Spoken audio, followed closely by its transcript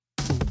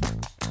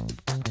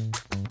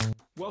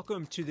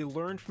Welcome to the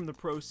Learn from the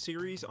Pros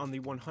series on the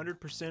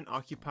 100%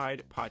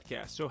 Occupied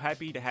podcast. So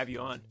happy to have you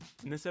on.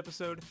 In this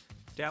episode,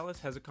 Dallas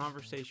has a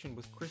conversation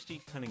with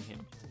Christy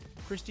Cunningham.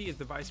 Christy is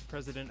the Vice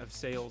President of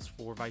Sales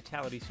for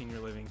Vitality Senior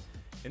Living,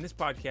 and this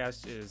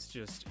podcast is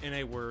just, in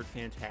a word,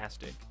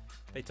 fantastic.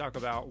 They talk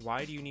about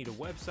why do you need a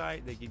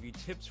website, they give you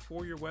tips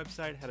for your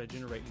website, how to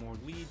generate more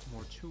leads,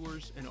 more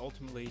tours, and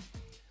ultimately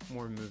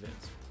more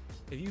move-ins.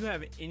 If you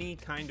have any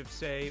kind of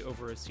say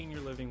over a senior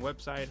living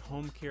website,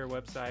 home care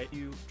website,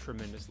 you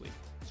tremendously.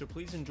 So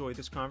please enjoy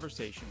this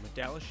conversation with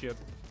Dallas Shipp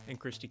and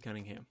Christy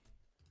Cunningham.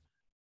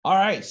 All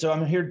right, so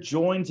I'm here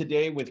joined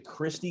today with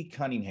Christy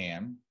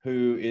Cunningham,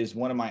 who is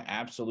one of my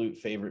absolute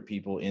favorite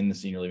people in the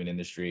senior living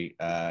industry.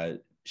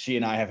 She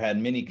and I have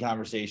had many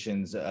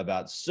conversations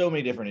about so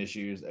many different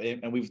issues,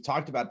 and we've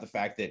talked about the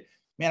fact that,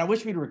 man, I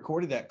wish we'd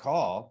recorded that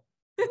call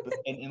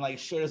and like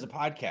shared as a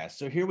podcast.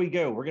 So here we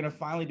go. We're going to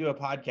finally do a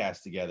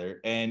podcast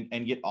together and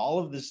get all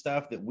of this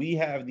stuff that we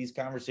have, these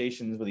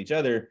conversations with each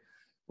other.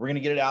 We're going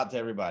to get it out to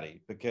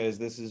everybody because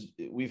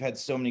we've had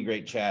so many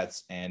great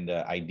chats and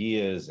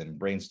ideas and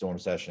brainstorm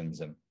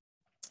sessions and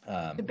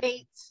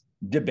debate.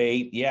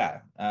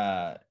 Yeah.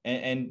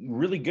 And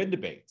really good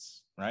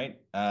debates, right?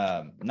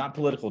 Not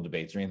political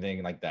debates or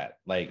anything like that.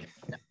 Like,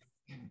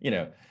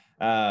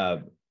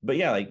 but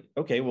yeah, like,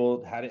 okay,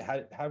 well,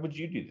 how would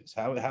you do this?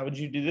 How would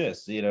you do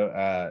this?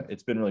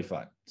 It's been really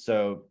fun.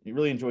 So you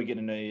really enjoy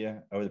getting to know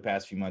you over the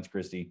past few months,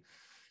 Christy.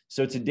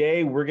 So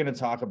today we're going to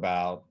talk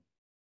about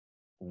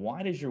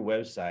why does your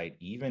website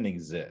even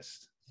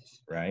exist,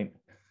 right?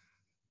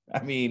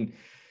 I mean,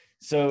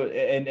 so,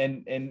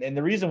 and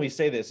the reason we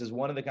say this is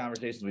one of the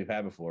conversations we've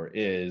had before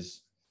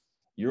is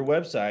your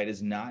website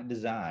is not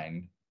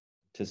designed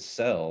to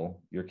sell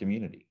your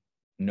community.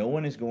 No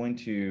one is going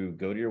to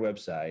go to your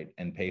website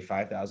and pay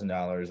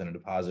 $5,000 in a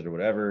deposit or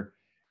whatever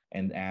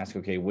and ask,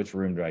 okay, which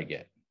room do I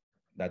get?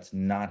 That's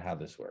not how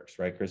this works,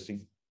 right, Christy?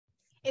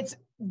 It's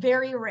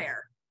very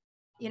rare.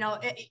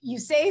 You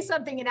say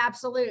something in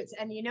absolutes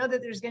and you know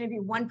that there's going to be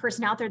one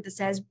person out there that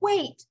says,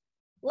 wait,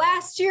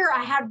 last year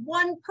I had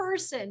one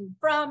person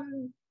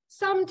from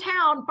some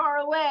town far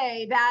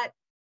away that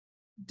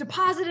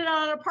deposited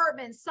on an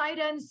apartment sight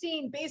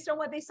unseen based on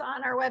what they saw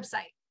on our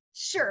website.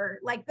 Sure,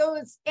 like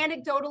those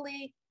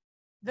anecdotally,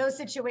 those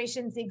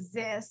situations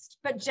exist,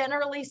 but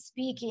generally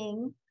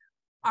speaking,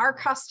 our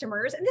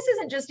customers, and this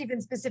isn't just even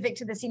specific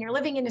to the senior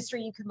living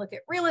industry, you can look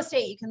at real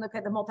estate, you can look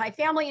at the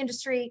multifamily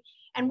industry,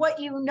 and what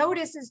you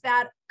notice is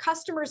that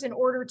customers, in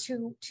order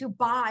to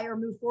buy or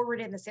move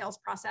forward in the sales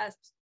process,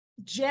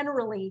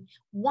 generally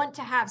want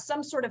to have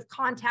some sort of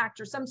contact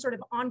or some sort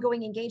of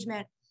ongoing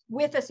engagement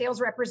with a sales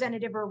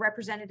representative or a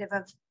representative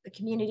of the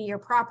community or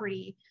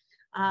property.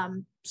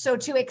 So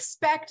to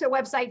expect a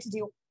website to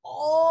do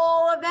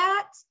all of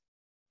that,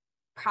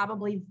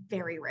 probably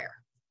very rare.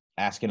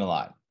 Asking a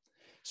lot.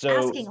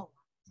 So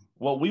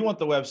what we want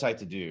the website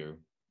to do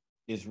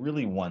is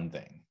really one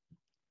thing.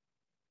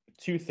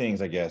 Two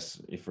things, I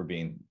guess, if we're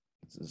being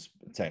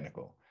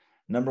technical.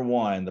 Number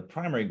one, the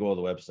primary goal of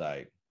the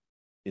website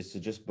is to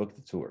just book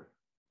the tour,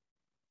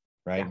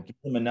 right? Yeah. Give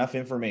them enough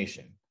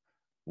information,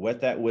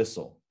 wet that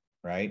whistle,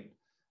 right?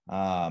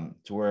 To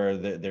where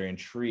they're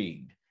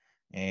intrigued.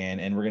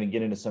 And we're going to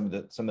get into some of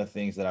the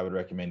things that I would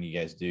recommend you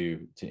guys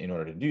do in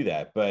order to do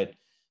that. But,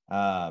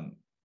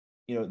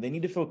 they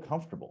need to feel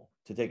comfortable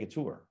to take a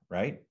tour,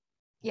 right?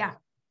 Yeah,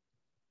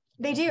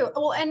 they do.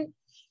 Well, and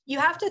you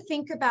have to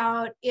think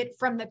about it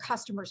from the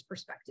customer's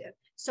perspective.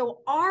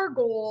 So our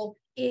goal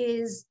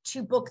is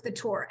to book the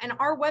tour, and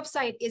our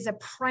website is a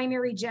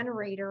primary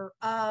generator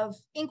of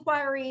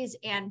inquiries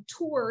and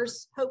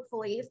tours,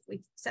 hopefully, if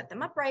we've set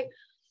them up right,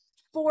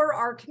 for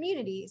our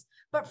communities.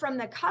 But from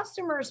the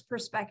customer's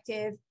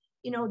perspective,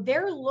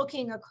 they're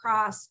looking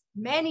across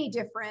many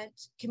different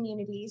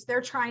communities.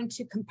 They're trying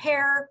to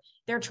compare,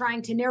 they're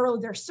trying to narrow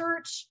their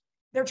search,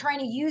 they're trying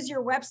to use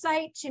your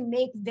website to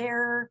make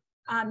their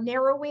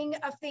narrowing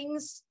of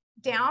things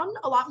down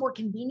a lot more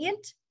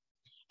convenient.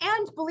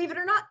 And believe it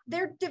or not,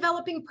 they're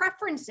developing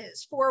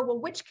preferences for, well,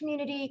 which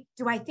community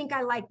do I think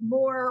I like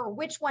more, or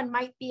which one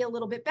might be a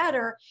little bit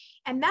better?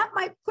 And that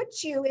might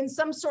put you in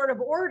some sort of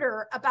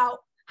order about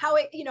how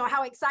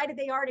excited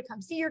they are to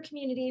come see your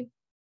community,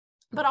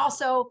 but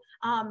also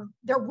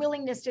their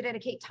willingness to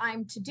dedicate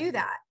time to do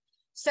that.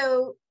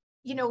 So,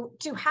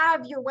 to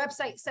have your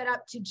website set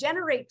up to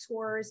generate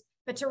tours,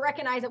 but to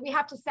recognize that we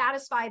have to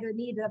satisfy the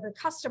needs of the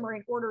customer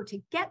in order to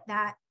get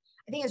that,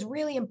 I think is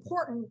really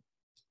important,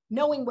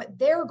 knowing what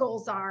their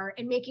goals are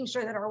and making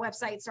sure that our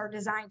websites are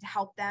designed to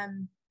help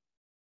them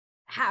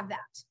have that.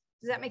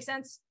 Does that make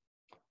sense?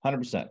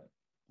 100%.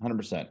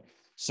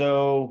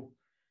 So,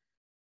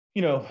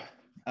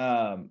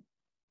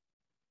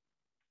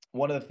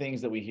 one of the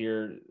things that we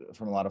hear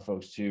from a lot of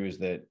folks too is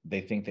that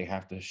they think they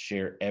have to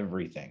share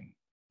everything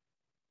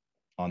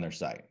on their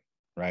site,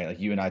 right? Like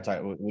you and I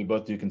we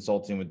both do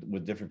consulting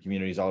with different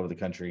communities all over the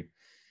country,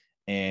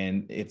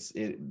 and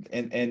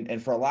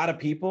and for a lot of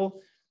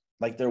people,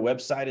 like their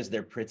website is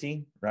their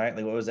pretty, right?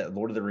 Like what was that,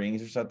 Lord of the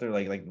Rings or something,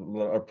 like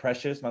or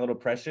Precious, My Little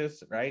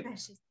Precious, right?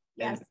 Precious.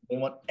 Yes. And they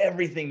want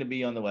everything to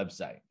be on the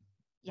website.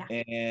 Yeah.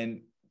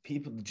 And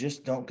people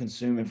just don't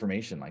consume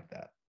information like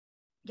that.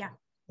 Yeah.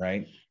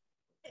 Right.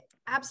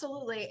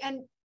 Absolutely.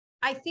 And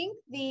I think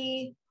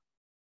the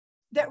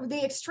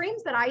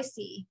extremes that I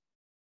see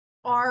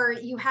are,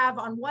 you have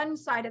on one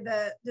side of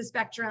the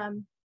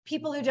spectrum,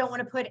 people who don't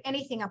want to put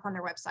anything up on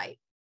their website.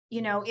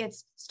 You know,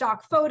 it's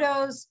stock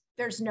photos,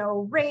 there's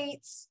no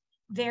rates,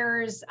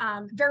 there's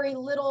very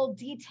little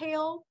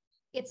detail.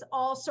 It's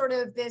all sort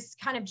of this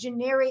kind of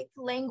generic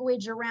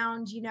language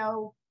around, you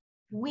know,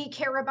 we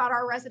care about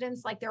our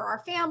residents like they're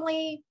our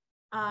family.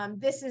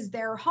 This is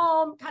their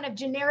home, kind of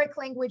generic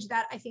language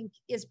that I think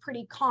is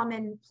pretty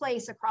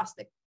commonplace across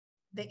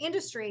the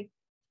industry.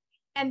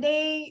 And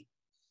they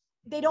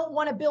don't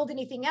want to build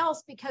anything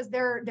else because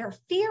their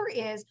fear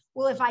is,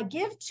 well, if I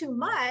give too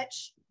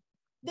much,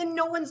 then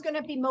no one's going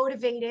to be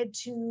motivated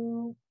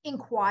to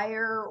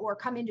inquire or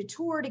come into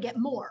tour to get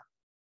more.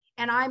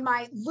 And I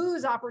might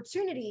lose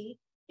opportunity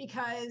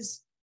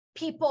because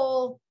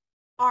people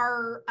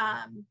are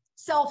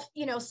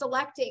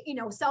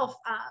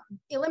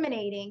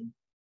eliminating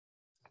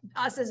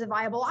us as a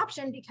viable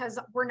option because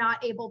we're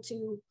not able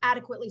to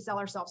adequately sell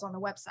ourselves on the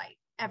website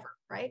ever,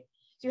 right?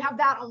 So you have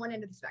that on one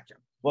end of the spectrum.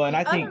 Well, and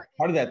I think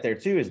part of that there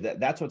too is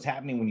that's what's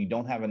happening when you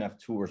don't have enough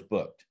tours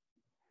booked,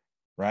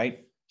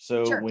 right?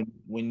 So Sure.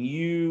 when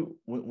you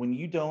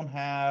don't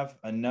have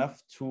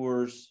enough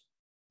tours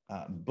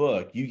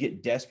booked, you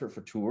get desperate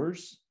for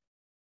tours,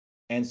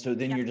 and so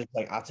then you're just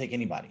like, I'll take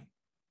anybody,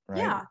 right?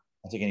 Yeah,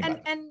 I'll take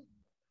anybody.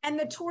 And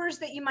the tours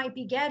that you might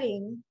be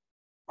getting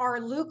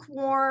are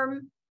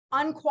lukewarm,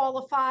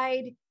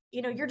 unqualified.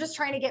 You know, you're just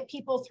trying to get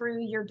people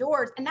through your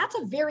doors. And that's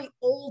a very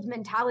old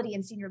mentality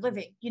in senior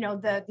living. You know,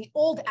 the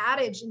old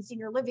adage in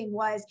senior living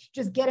was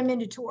just get them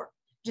into tour.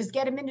 Just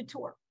get them into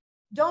tour.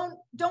 Don't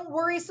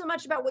worry so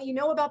much about what you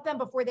know about them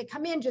before they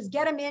come in. Just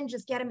get them in,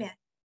 just get them in.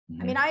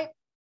 Mm-hmm. I mean, I'm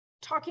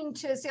talking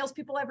to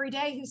salespeople every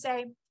day who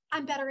say,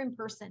 I'm better in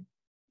person.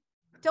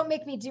 Don't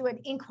make me do an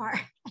inquiry.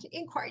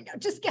 No,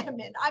 just get them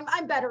in.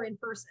 I'm better in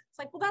person. It's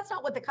like, well, that's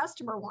not what the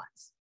customer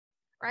wants,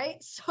 right?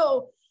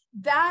 So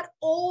that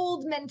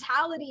old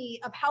mentality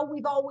of how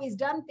we've always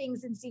done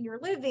things in senior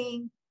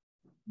living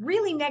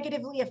really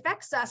negatively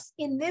affects us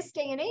in this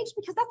day and age,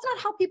 because that's not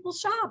how people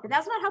shop. And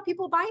that's not how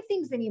people buy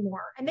things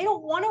anymore. And they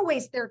don't want to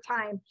waste their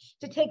time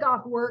to take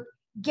off work,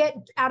 get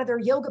out of their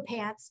yoga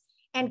pants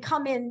and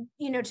come in,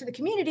 you know, to the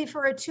community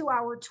for a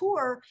 2-hour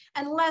tour,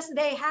 unless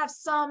they have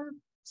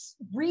some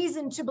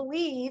reason to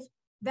believe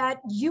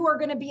that you are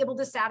going to be able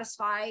to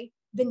satisfy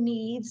the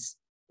needs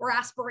or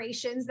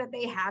aspirations that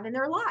they have in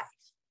their life.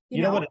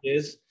 You know what it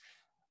is?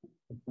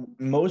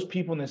 Most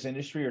people in this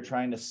industry are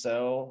trying to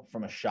sell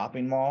from a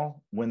shopping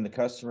mall when the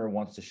customer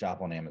wants to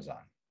shop on Amazon.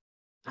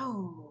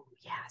 Oh,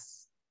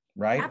 yes.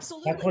 Right?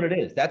 Absolutely. That's what it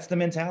is. That's the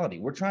mentality.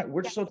 We're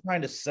still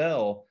trying to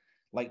sell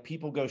like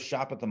people go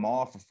shop at the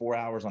mall for 4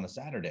 hours on a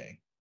Saturday.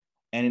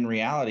 And in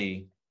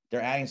reality,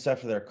 they're adding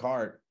stuff to their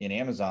cart in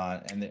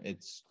Amazon and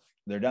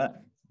they're done.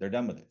 They're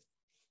done with it.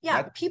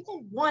 Yeah,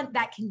 people want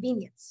that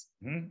convenience.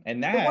 Mm-hmm.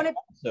 And that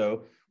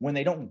also, when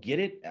they don't get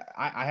it,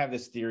 I have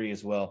this theory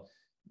as well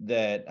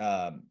that,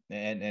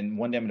 and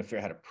one day I'm going to figure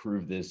out how to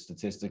prove this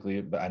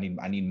statistically, but I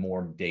need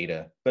more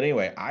data. But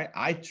anyway,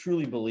 I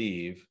truly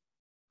believe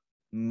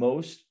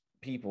most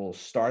people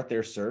start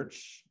their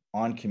search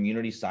on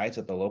community sites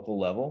at the local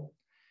level.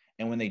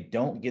 And when they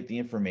don't get the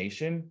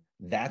information,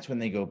 that's when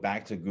they go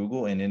back to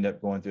Google and end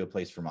up going through a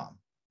place for mom.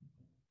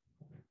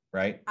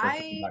 Right?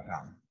 I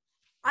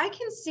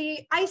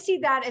see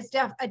that as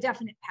a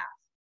definite path,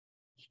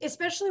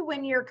 especially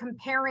when you're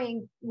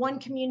comparing one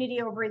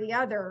community over the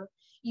other.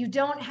 You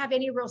don't have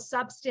any real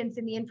substance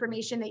in the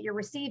information that you're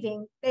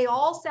receiving. They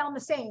all sound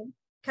the same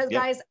because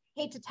guys,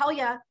 I hate to tell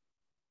you,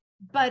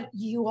 but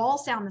you all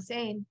sound the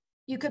same.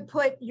 You could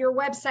put your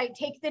website,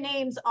 take the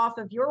names off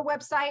of your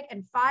website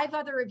and 5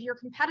 other of your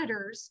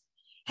competitors.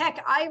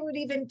 Heck, I would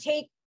even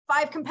take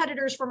 5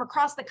 competitors from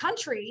across the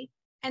country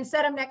and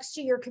set them next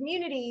to your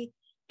community,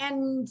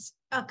 and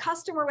a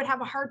customer would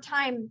have a hard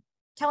time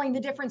telling the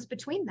difference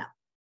between them,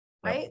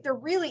 right? Yep. There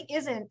really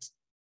isn't,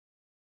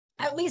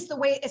 at least the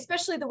way,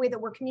 especially the way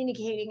that we're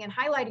communicating and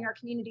highlighting our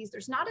communities,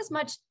 there's not as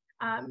much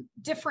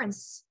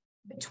difference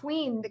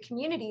between the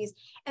communities.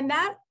 And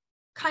that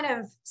kind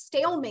of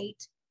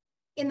stalemate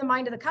in the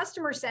mind of the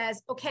customer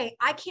says, okay,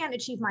 I can't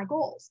achieve my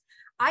goals.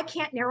 I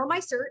can't narrow my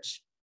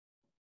search.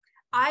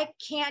 I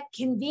can't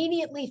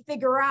conveniently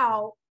figure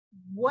out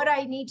what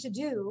I need to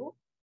do.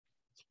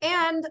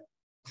 And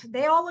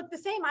they all look the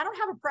same. I don't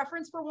have a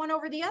preference for one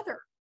over the other.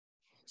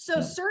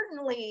 So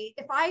certainly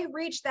if I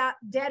reach that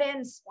dead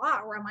end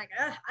spot where I'm like,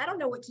 I don't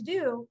know what to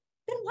do,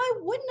 then why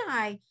wouldn't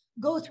I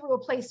go through a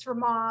place for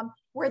mom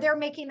where they're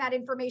making that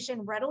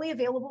information readily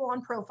available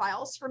on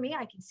profiles for me?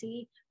 I can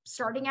see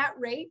starting at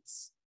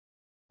rates,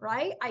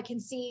 right? I can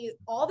see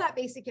all that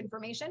basic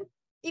information,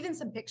 even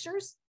some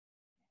pictures.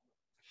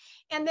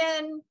 And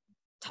then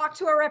talk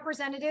to a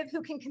representative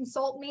who can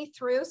consult me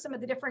through some of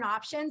the different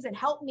options and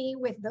help me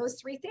with those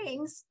 3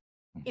 things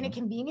in a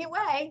convenient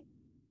way.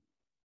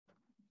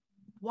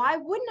 Why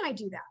wouldn't I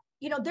do that?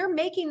 they're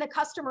making the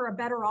customer a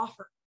better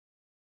offer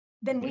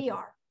than we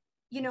are,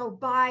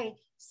 by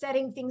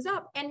setting things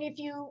up. And if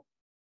you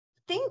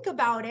think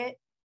about it,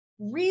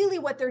 really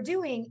what they're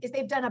doing is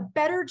they've done a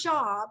better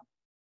job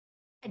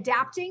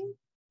adapting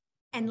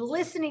and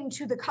listening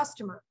to the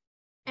customer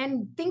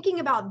and thinking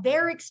about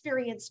their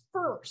experience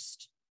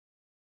first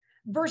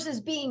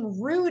versus being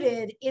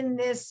rooted in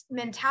this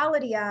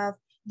mentality of,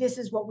 this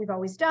is what we've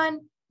always done.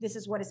 This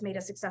is what has made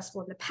us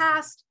successful in the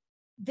past.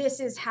 This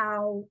is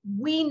how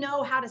we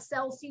know how to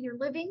sell senior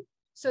living.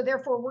 So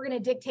therefore, we're going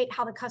to dictate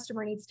how the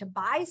customer needs to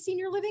buy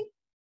senior living.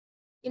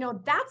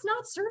 That's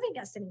not serving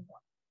us anymore.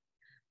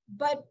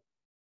 But,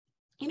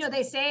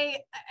 they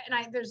say,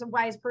 and there's a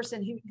wise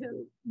person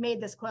who made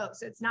this quote,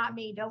 so it's not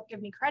me, don't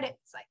give me credit.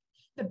 It's like,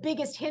 the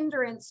biggest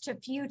hindrance to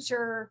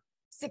future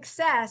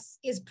success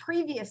is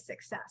previous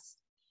success,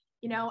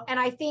 and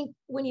I think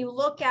when you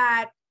look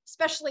at,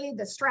 especially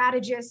the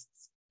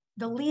strategists,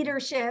 the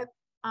leadership,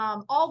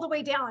 all the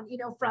way down,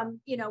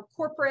 from,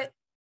 corporate,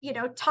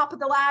 top of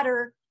the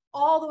ladder,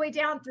 all the way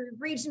down through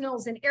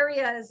regionals and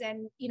areas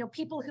and,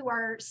 people who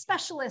are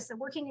specialists and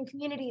working in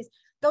communities,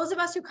 those of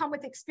us who come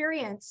with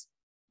experience,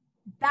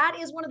 that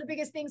is one of the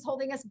biggest things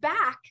holding us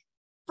back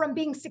from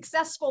being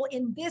successful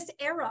in this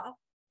era,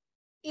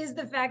 is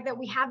the fact that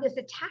we have this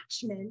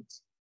attachment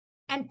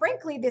and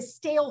frankly, this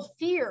stale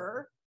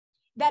fear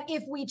that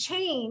if we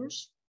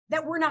change,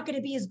 that we're not going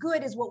to be as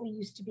good as what we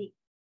used to be.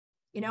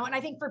 And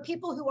I think for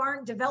people who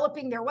aren't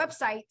developing their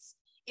websites,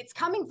 it's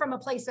coming from a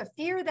place of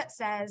fear that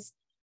says,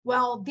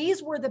 well,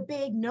 these were the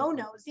big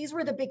no-nos. These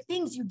were the big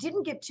things. You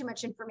didn't give too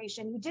much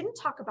information. You didn't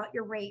talk about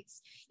your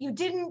rates. You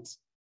didn't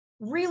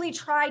really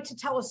try to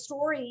tell a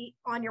story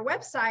on your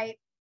website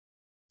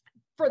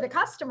for the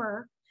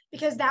customer,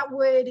 because that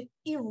would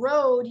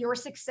erode your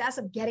success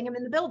of getting them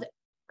in the building,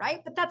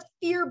 right? But that's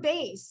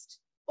fear-based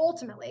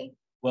ultimately.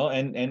 Well,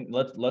 and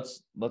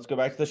let's go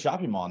back to the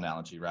shopping mall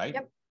analogy, right?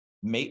 Yep.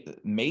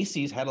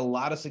 Macy's had a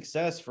lot of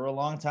success for a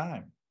long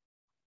time.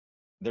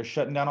 They're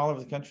shutting down all over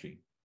the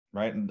country,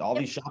 right? And all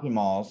these shopping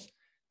malls,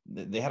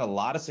 they had a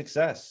lot of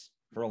success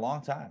for a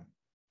long time,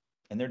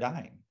 and they're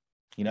dying.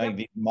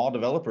 The mall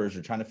developers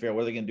are trying to figure out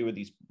what they're going to do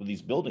with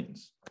these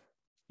buildings.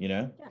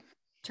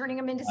 Turning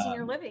them into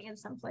senior living in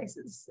some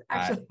places.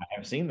 Actually, I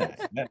have seen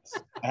that. Yes.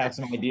 I have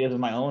some ideas of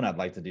my own I'd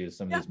like to do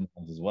some of these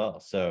malls as well.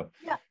 So,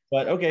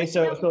 but okay,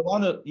 so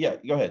on the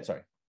go ahead.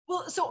 Sorry.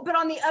 Well, but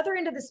on the other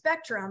end of the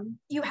spectrum,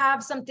 you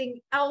have something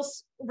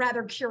else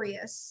rather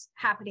curious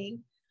happening,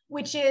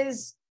 which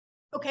is,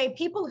 okay,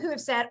 people who have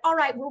said, all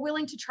right, we're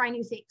willing to try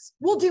new things.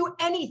 We'll do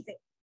anything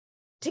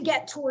to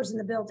get tours in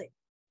the building.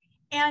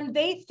 And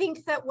they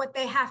think that what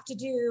they have to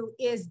do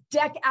is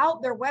deck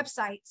out their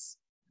websites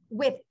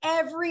with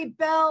every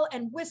bell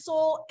and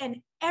whistle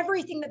and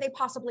everything that they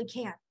possibly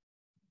can.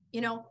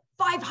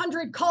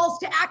 500 calls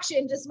to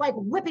action, just like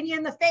whipping you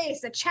in the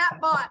face, a chat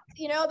bot,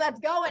 that's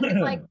going. It's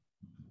like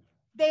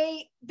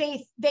they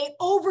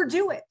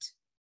overdo it.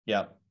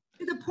 Yeah.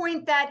 To the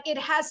point that it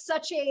has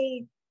such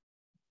a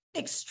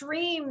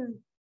extreme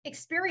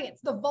experience.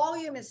 The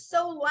volume is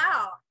so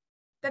loud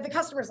that the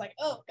customer's like,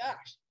 oh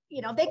gosh,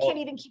 they can't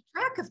even keep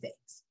track of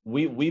things.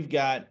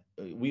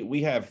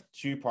 We have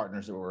two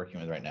partners that we're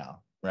working with right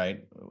now,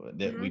 right?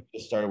 That we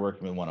just started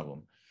working with one of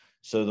them.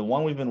 So the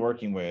one we've been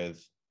working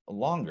with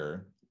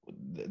longer,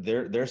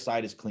 their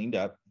site is cleaned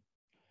up,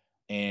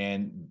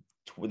 and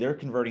they're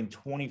converting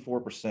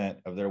 24%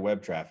 of their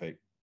web traffic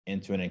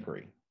into an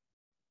inquiry,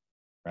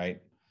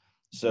 right?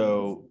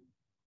 So,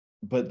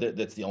 but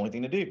that's the only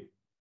thing to do.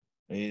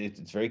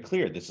 It's very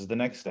clear. This is the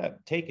next step.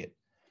 Take it.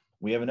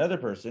 We have another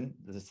person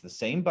that's the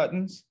same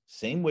buttons,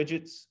 same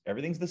widgets,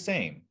 everything's the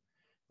same.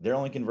 They're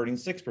only converting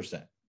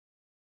 6%.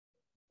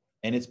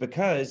 And it's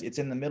because it's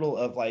in the middle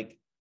of, like,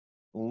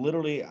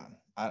 literally,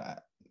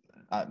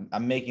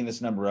 I'm making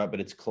this number up,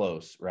 but it's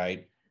close,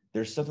 right?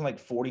 There's something like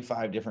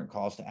 45 different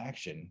calls to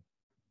action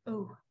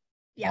on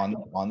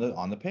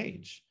the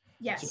page.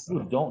 Yes. So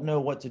people don't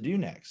know what to do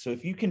next. So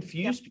if you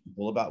confuse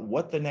people about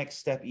what the next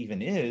step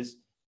even is,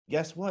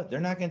 guess what? They're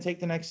not going to take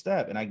the next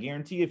step. And I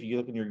guarantee you, if you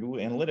look in your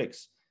Google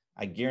Analytics,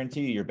 I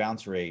guarantee you your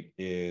bounce rate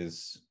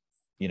is,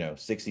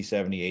 60,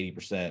 70,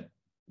 80%,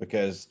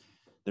 because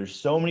there's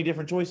so many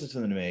different choices for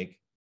them to make.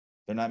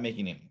 They're not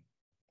making any,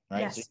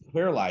 right? Yes. So you're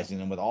paralyzing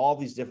them with all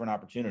these different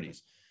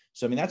opportunities.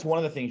 So, that's one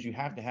of the things you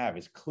have to have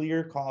is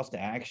clear calls to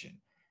action,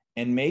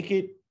 and make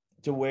it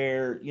to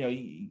where,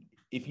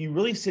 if you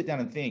really sit down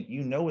and think,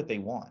 what they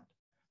want.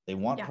 They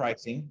want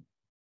pricing,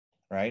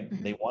 right?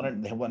 Mm-hmm. They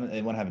want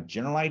to have a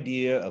general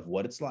idea of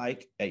what it's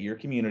like at your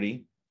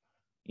community.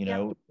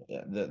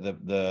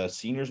 The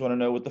seniors want to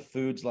know what the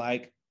food's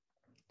like.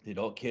 The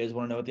adult kids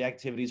want to know what the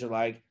activities are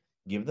like.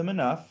 Give them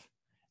enough,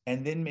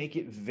 and then make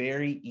it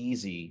very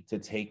easy to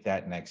take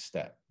that next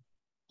step.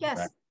 Yes.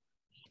 Right?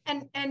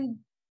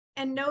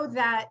 And know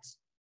that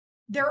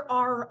there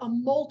are a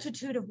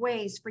multitude of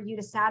ways for you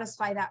to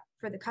satisfy that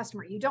for the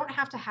customer. You don't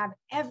have to have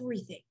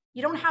everything.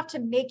 You don't have to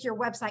make your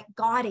website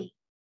gaudy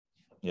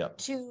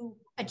to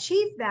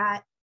achieve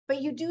that,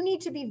 but you do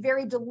need to be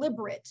very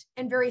deliberate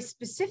and very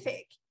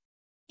specific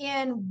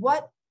in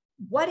what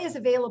is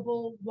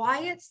available,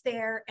 why it's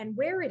there, and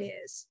where it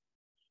is.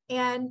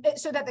 And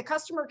so that the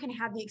customer can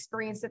have the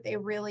experience that they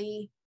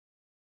really,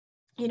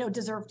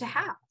 deserve to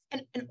have.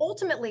 And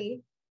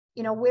ultimately,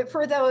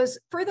 for those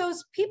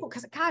people,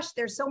 because gosh,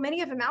 there's so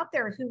many of them out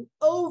there who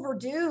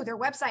overdo their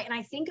website. And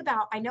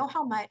I know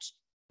how much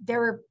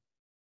they're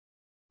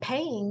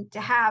paying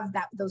to have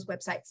those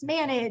websites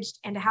managed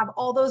and to have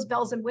all those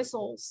bells and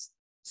whistles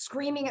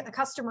screaming at the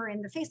customer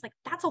in the face. Like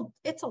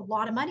it's a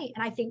lot of money.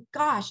 And I think,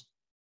 gosh,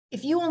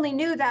 if you only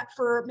knew that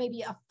for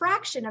maybe a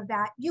fraction of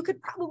that, you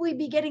could probably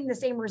be getting the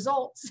same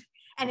results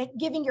and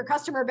giving your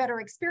customer a better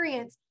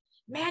experience.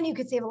 Man, you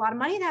could save a lot of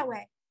money that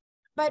way.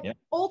 But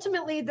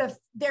ultimately,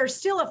 there's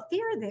still a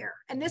fear there.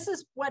 And this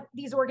is what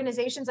these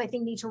organizations, I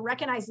think, need to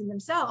recognize in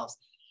themselves,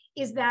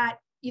 is that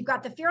you've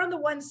got the fear on the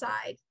one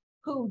side,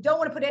 who don't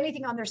want to put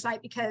anything on their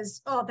site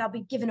because, they'll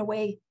be giving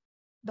away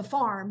the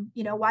farm.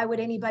 Why would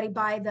anybody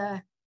buy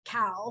the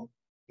cow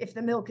if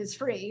the milk is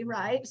free,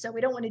 right? So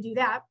we don't want to do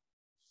that.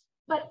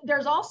 But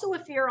there's also a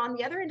fear on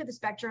the other end of the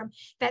spectrum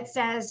that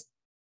says,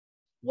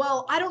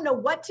 well, I don't know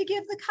what to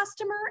give the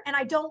customer, and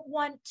I don't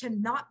want to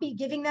not be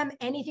giving them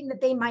anything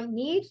that they might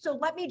need. So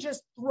let me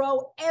just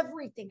throw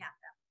everything at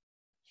them.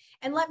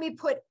 And let me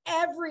put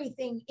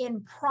everything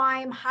in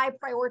prime, high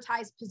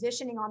prioritized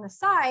positioning on the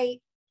site,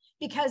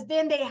 because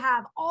then they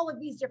have all of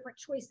these different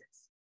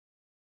choices.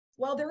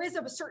 Well, there is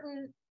a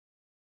certain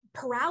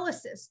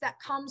paralysis that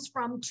comes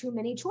from too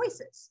many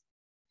choices.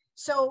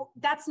 So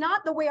that's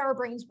not the way our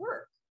brains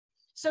work.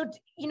 So,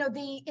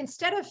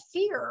 instead of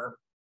fear,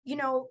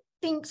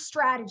 think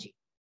strategy,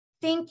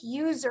 think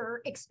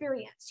user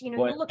experience. You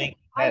look at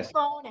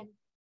iPhone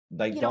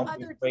and don't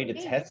be afraid to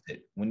test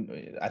it.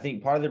 I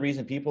think part of the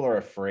reason people are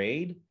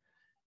afraid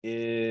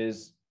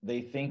is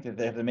they think that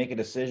they have to make a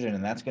decision,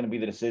 and that's going to be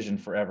the decision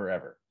forever,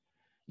 ever.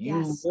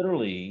 You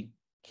literally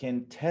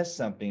can test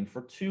something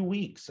for 2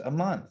 weeks, a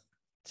month,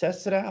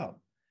 test it out,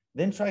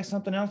 then try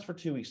something else for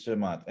 2 weeks to a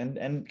month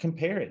and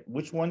compare it.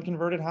 Which one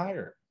converted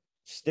higher?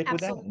 Stick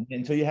with that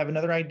until you have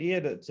another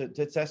idea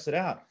to test it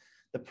out.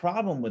 The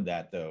problem with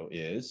that, though,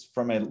 is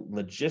from a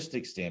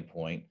logistics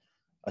standpoint,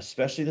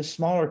 especially the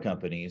smaller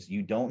companies,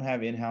 you don't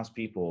have in-house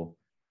people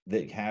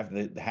that have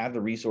the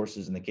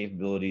resources and the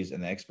capabilities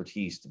and the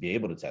expertise to be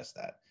able to test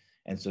that.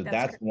 And so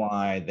that's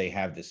why they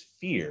have this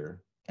fear.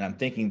 And I'm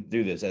thinking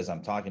through this as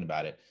I'm talking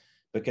about it,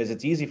 because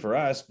it's easy for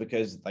us,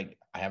 because like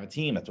I have a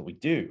team. That's what we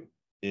do,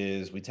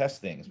 is we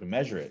test things, we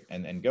measure it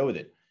and go with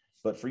it.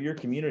 But for your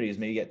communities,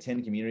 maybe you get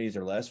 10 communities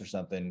or less or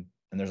something,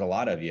 and there's a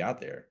lot of you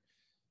out there,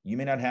 you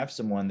may not have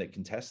someone that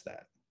can test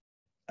that.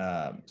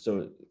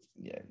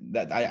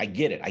 That I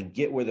get it. I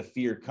get where the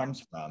fear comes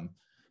from.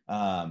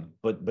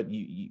 But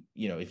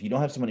if you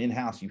don't have someone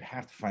in-house, you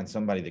have to find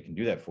somebody that can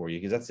do that for you,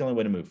 because that's the only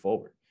way to move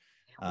forward.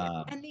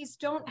 And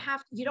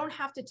you don't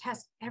have to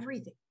test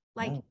everything.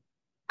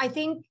 I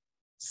think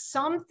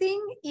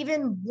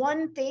even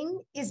one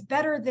thing is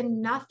better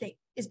than nothing,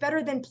 is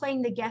better than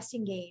playing the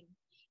guessing game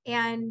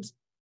and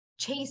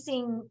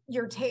chasing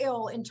your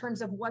tail in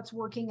terms of what's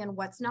working and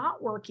what's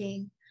not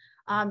working.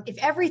 If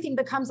everything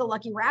becomes a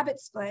lucky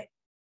rabbit's foot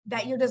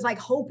that you're just like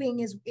hoping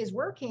is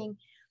working,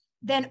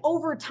 then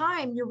over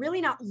time, you're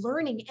really not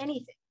learning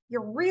anything.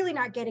 You're really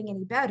not getting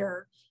any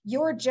better.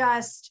 You're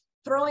just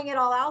throwing it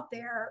all out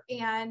there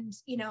and,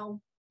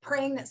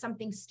 praying that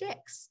something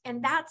sticks.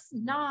 And that's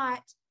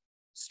not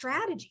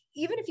strategy.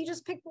 Even if you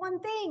just picked one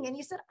thing and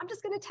you said, I'm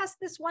just going to test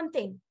this one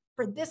thing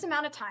for this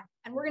amount of time,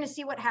 and we're going to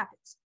see what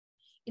happens.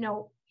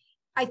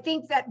 I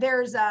think that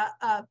there's a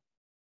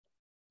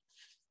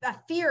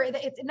fear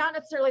that it's not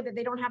necessarily that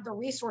they don't have the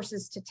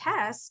resources to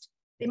test.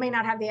 They may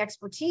not have the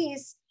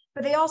expertise,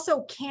 but they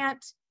also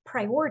can't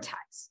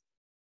prioritize.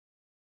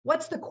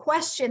 What's the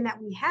question that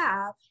we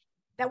have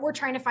that we're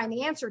trying to find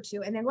the answer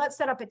to? And then let's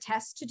set up a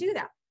test to do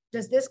that.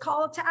 Does this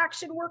call to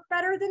action work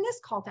better than this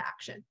call to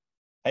action?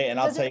 Hey, and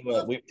I'll tell you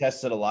what, we've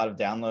tested a lot of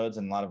downloads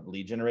and a lot of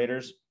lead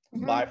generators.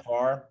 Mm-hmm. By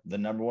far, the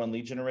number one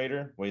lead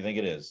generator, what do you think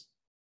it is?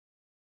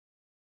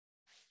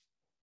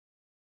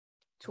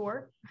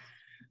 Tour?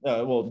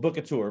 Well, book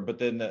a tour, but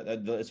then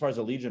as far as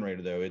a lead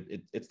generator, though,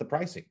 it's the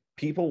pricing.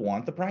 People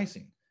want the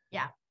pricing.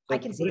 Yeah, so I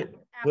can see that.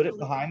 Put it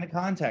behind the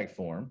contact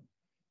form.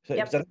 So,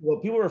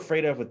 what people are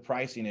afraid of with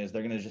pricing is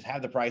they're going to just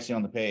have the pricing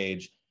on the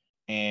page,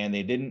 and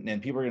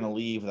people are going to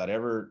leave without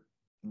ever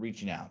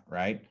reaching out,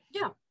 right?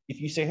 Yeah.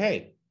 If you say,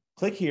 hey,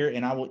 click here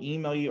and I will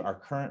email you our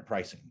current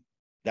pricing.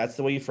 That's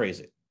the way you phrase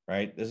it,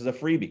 right? This is a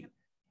freebie.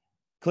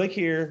 Click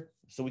here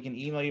so we can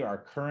email you our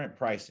current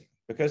pricing,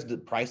 because the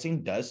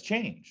pricing does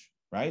change,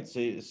 right?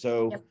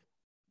 So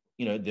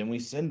then we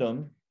send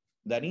them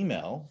that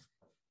email,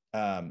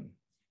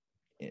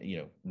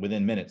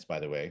 within minutes, by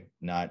the way,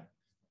 not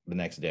the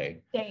next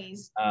day.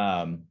 Days.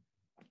 And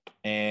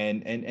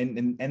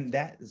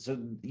that, so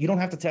you don't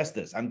have to test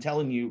this. I'm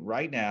telling you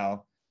right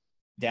now,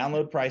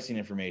 download pricing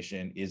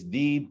information is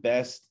the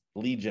best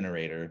lead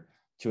generator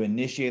to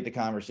initiate the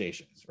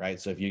conversations, right?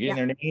 So if you're getting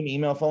their name,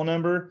 email, phone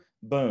number,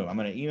 Boom. I'm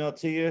going to email it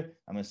to you.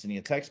 I'm going to send you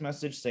a text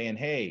message saying,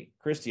 hey,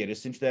 Christy, I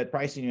just sent you that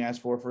pricing you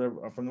asked for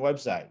from the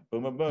website.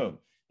 Boom, boom, boom.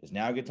 Is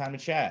now a good time to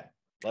chat?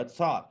 Let's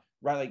talk.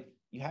 Right? Like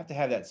you have to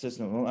have that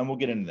system, and we'll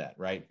get into that.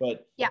 Right?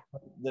 But yeah,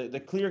 the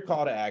clear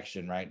call to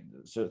action. Right?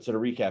 So to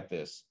recap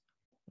this,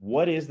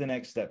 what is the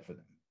next step for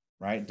them?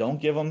 Right? Don't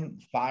give them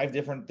 5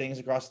 different things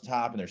across the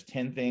top, and there's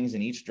 10 things,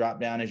 and each drop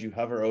down as you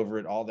hover over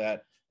it. All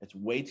that. It's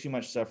way too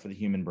much stuff for the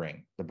human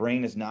brain. The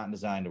brain is not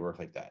designed to work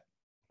like that.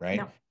 Right?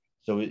 No.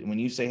 So when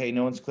you say, hey,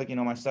 no one's clicking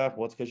on my stuff,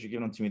 well, it's because you're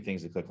giving them too many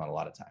things to click on a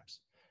lot of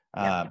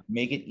times.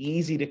 Make it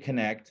easy to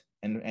connect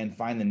and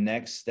find the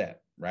next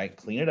step, right?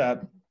 Clean it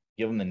up,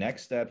 give them the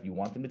next step you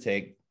want them to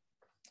take.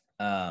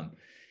 And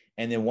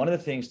then one of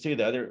the things too,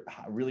 the other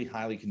really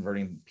highly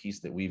converting piece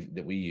that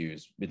we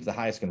use, it's the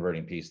highest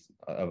converting piece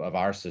of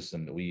our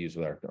system that we use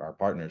with our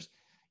partners,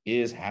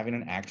 is having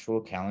an actual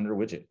calendar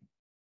widget.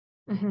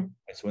 Mm-hmm.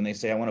 So when they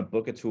say, I want to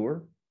book a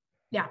tour.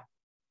 Yeah.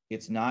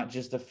 It's not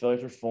just a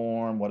filter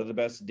form. What are the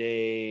best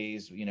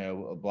days,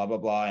 blah, blah,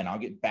 blah. And I'll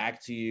get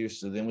back to you.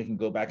 So then we can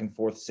go back and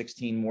forth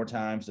 16 more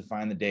times to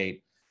find the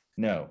date.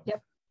 No.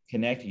 Yep.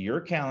 Connect your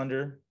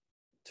calendar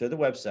to the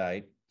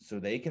website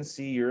so they can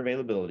see your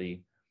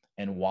availability.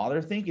 And while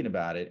they're thinking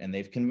about it and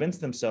they've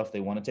convinced themselves they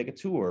want to take a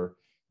tour,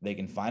 they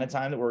can find a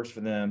time that works for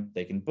them.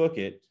 They can book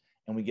it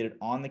and we get it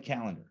on the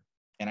calendar.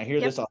 And I hear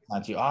this all the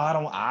time too. Oh,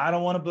 I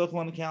don't want to book them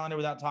on the calendar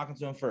without talking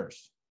to them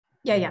first.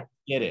 Yeah.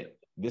 Get it.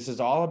 This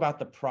is all about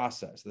the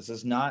process. This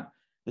does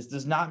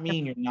not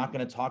mean you're not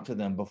going to talk to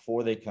them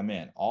before they come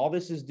in. All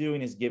this is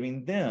doing is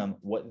giving them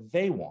what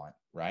they want,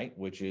 right?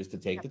 Which is to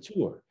take the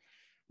tour.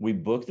 We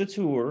book the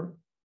tour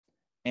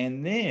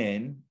and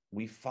then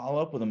we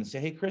follow up with them and say,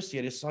 hey, Christy,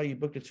 I just saw you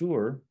booked a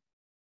tour.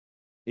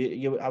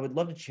 I would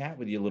love to chat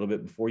with you a little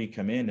bit before you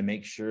come in to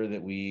make sure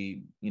that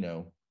we,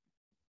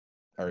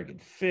 are a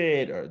good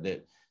fit, or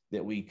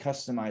that we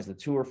customize the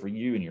tour for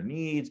you and your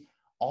needs,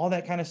 all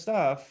that kind of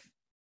stuff.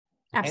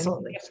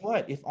 Absolutely. And guess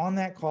what? If on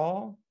that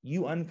call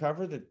you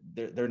uncover that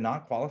they're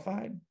not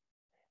qualified,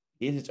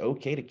 it's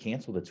okay to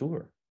cancel the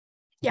tour.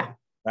 Yeah.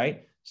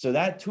 Right. So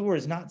that tour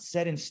is not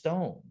set in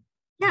stone.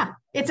 Yeah.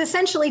 It's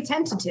essentially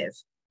tentative.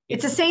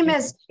 It's the same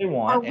as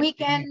our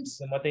weekend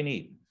and what they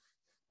need.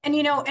 And,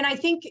 and I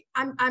think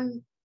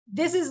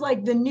this is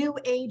like the new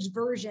age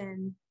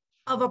version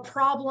of a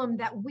problem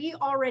that we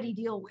already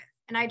deal with.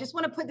 And I just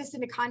want to put this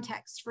into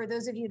context for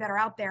those of you that are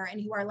out there and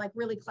who are like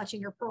really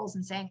clutching your pearls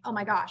and saying, oh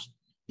my gosh,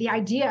 the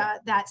idea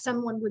that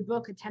someone would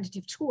book a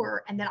tentative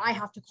tour and then I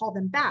have to call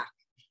them back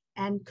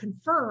and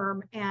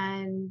confirm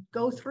and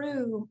go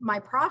through my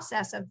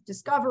process of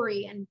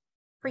discovery and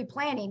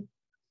pre-planning.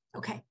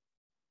 Okay,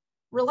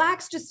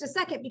 relax just a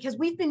second, because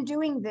we've been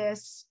doing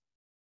this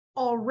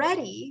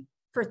already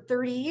for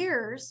 30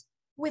 years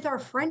with our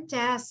front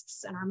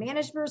desks and our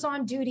managers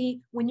on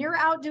duty. When you're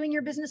out doing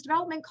your business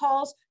development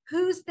calls,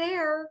 who's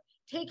there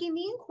taking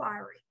the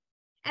inquiry?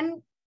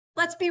 And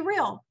let's be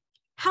real.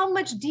 How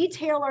much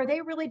detail are they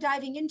really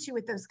diving into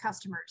with those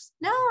customers?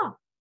 No,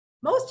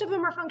 most of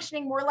them are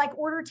functioning more like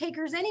order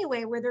takers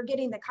anyway, where they're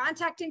getting the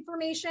contact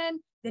information,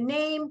 the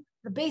name,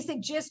 the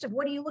basic gist of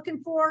what are you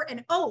looking for?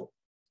 And, oh,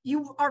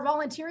 you are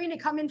volunteering to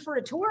come in for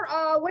a tour?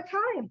 What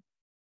time?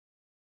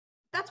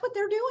 That's what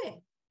they're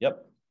doing.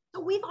 Yep.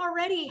 So we've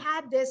already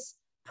had this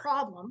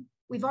problem.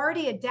 We've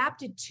already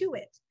adapted to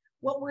it.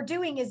 What we're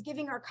doing is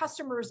giving our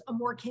customers a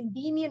more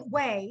convenient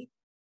way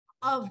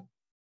of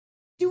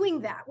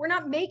doing that. We're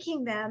not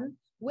making them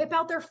whip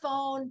out their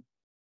phone.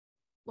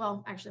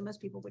 Well, actually,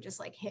 most people would just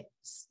like hit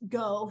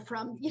go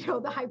from, the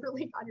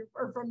hyperlink on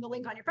or from the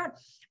link on your phone,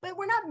 but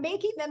we're not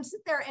making them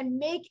sit there and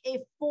make a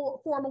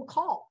formal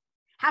call,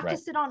 have to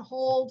sit on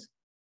hold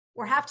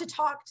or have to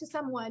talk to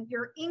someone.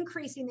 You're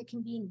increasing the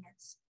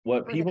convenience.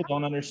 What people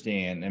don't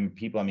understand, and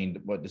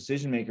what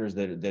decision makers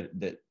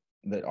that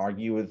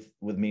argue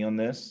with me on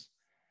this,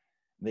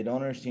 they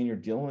don't understand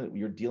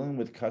you're dealing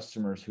with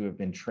customers who have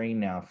been trained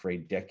now for a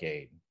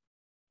decade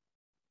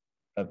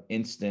of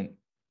instant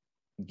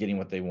getting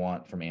what they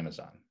want from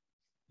Amazon.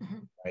 Mm-hmm.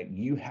 Right?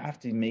 You have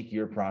to make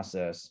your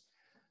process,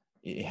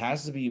 you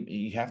have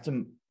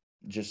to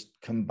just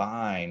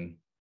combine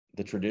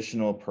the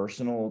traditional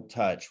personal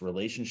touch,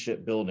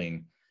 relationship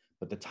building,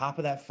 but the top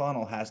of that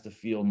funnel has to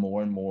feel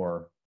more and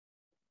more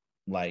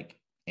like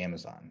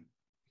Amazon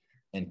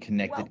and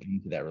connected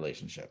into that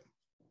relationship.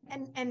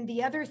 And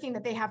the other thing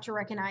that they have to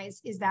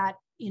recognize is that,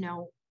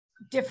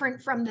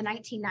 different from the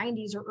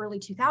 1990s or early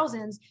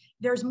 2000s,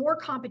 there's more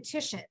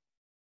competition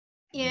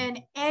in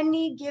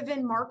any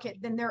given market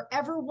than there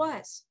ever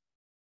was.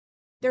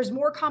 There's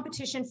more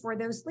competition for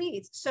those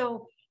leads.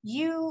 So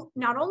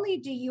not only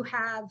do you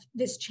have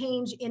this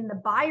change in the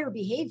buyer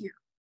behavior,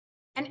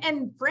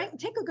 and Frank,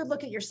 take a good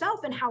look at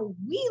yourself and how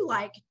we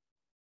like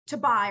to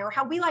buy or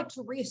how we like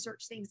to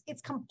research things.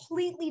 It's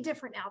completely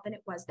different now than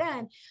it was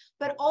then,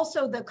 but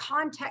also the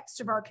context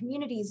of our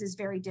communities is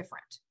very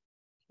different.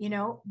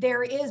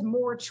 There is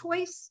more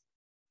choice.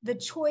 The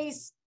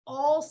choice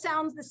all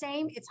sounds the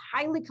same. It's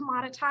highly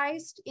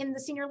commoditized in the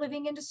senior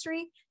living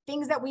industry.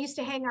 Things that we used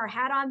to hang our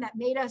hat on that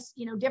made us,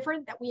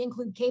 different, that we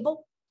include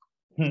cable.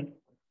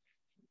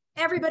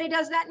 Everybody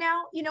does that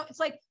now. It's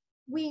like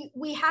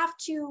we have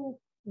to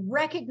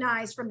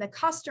recognize from the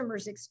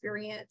customer's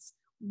experience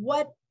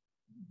what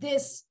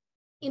this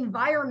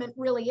environment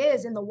really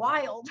is in the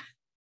wild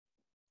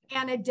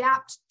and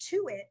adapt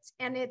to it.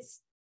 And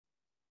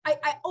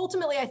I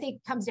ultimately, I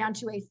think, comes down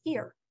to a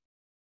fear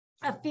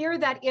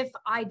that if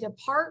I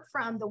depart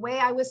from the way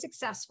I was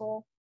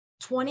successful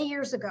 20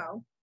 years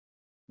ago,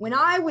 when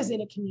I was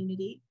in a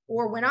community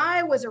or when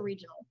I was a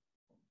regional,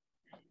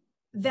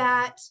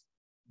 that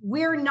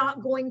we're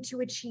not going to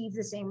achieve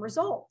the same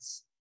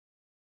results.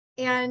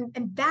 And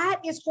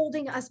that is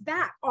holding us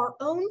back. Our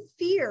own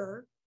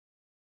fear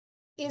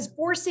is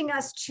forcing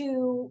us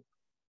to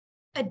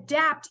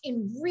adapt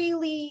in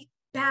really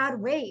bad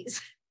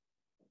ways.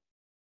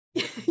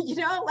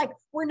 Like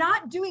we're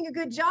not doing a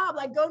good job,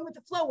 like going with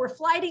the flow. We're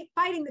fighting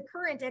the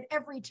current at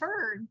every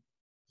turn.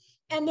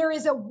 And there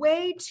is a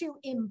way to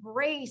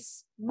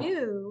embrace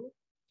new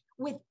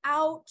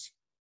without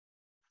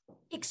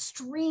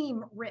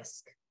extreme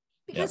risk.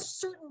 Because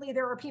certainly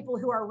there are people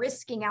who are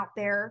risking out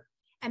there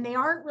and they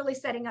aren't really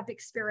setting up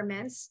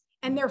experiments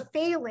and they're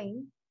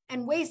failing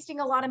and wasting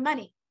a lot of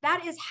money.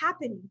 That is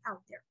happening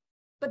out there.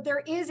 But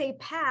there is a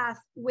path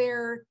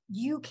where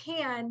you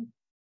can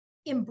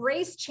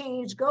embrace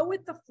change, go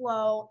with the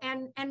flow,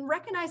 and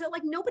recognize that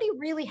like nobody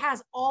really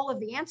has all of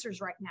the answers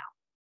right now.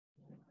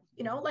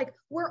 Like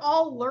we're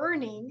all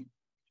learning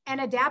and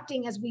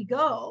adapting as we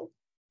go.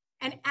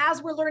 And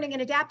as we're learning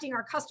and adapting,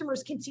 our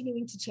customers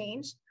continuing to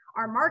change,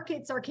 our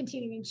markets are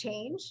continuing to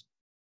change,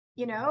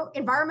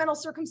 environmental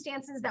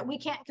circumstances that we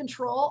can't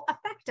control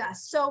affect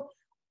us. So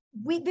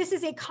this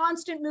is a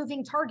constant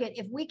moving target.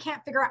 If we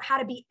can't figure out how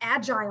to be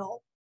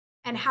agile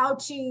and how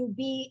to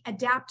be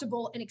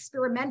adaptable and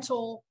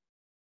experimental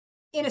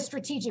in a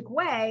strategic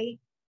way,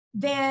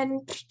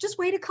 then just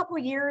wait a couple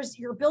of years.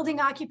 Your building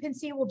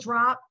occupancy will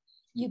drop.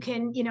 You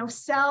can,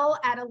 sell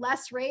at a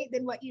less rate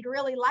than what you'd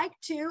really like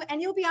to,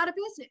 and you'll be out of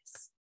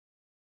business.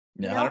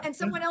 And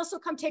someone else will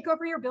come take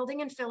over your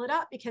building and fill it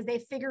up because they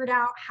figured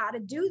out how to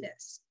do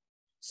this.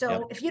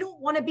 So if you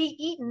don't want to be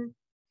eaten,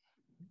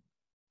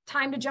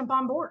 time to jump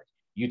on board.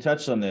 You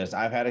touched on this.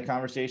 I've had a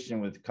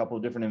conversation with a couple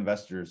of different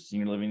investors,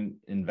 senior living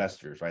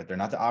investors, right? They're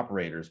not the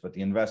operators, but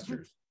the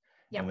investors.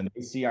 Yep. And when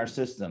they see our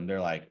system,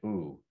 they're like,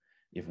 ooh,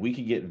 if we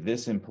could get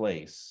this in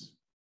place,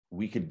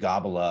 we could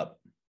gobble up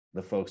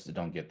the folks that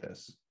don't get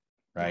this,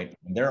 right?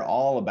 And they're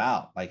all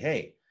about like,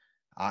 hey,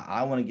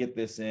 I want to get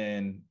this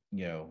in,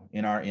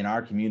 in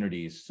our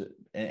communities.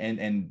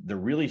 And the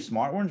really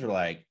smart ones are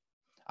like,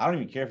 I don't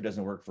even care if it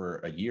doesn't work for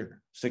a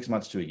year, 6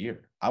 months to a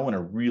year. I want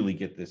to really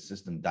get this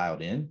system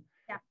dialed in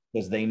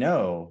because they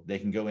know they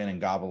can go in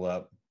and gobble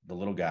up the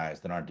little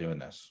guys that aren't doing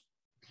this.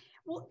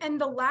 Well,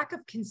 and the lack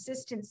of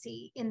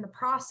consistency in the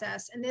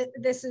process, and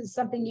this is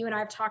something you and I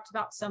have talked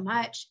about so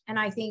much, and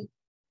I think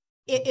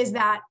it is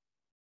that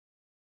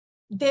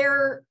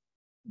there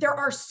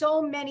are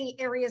so many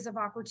areas of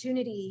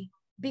opportunity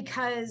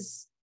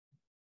because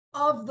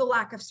of the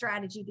lack of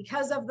strategy,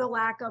 because of the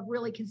lack of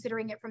really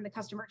considering it from the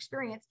customer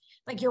experience.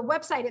 Like your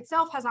website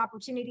itself has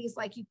opportunities,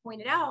 like you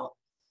pointed out,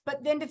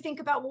 but then to think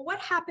about, well, what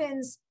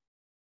happens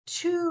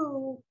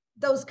to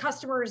those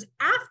customers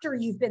after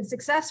you've been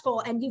successful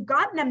and you've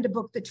gotten them to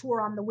book the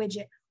tour on the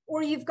widget,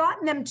 or you've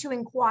gotten them to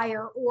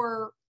inquire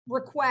or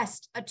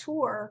request a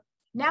tour?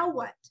 Now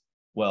what?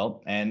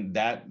 Well, and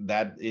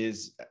that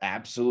is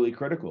absolutely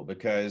critical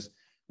because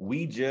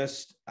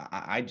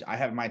I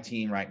have my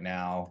team right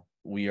now.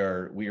 We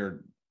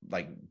are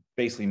like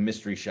basically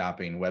mystery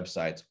shopping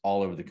websites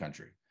all over the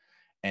country.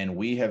 And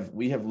we have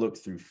looked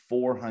through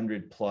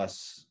 400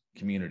 plus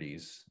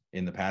communities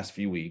in the past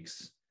few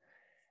weeks.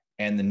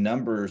 And the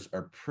numbers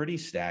are pretty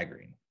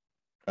staggering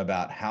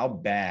about how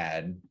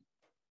bad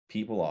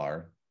people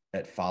are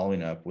at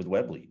following up with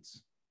web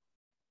leads,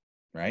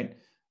 right?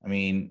 I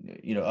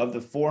mean, of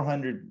the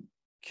 400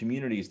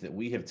 communities that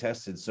we have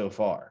tested so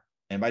far,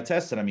 and by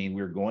tested, I mean,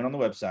 we're going on the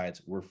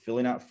websites, we're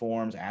filling out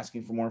forms,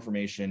 asking for more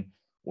information,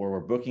 or we're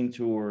booking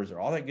tours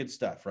or all that good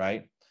stuff,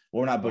 right?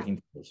 Well, we're not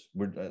booking tours.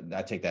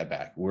 I take that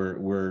back.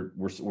 We're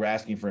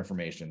asking for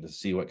information to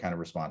see what kind of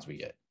response we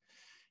get.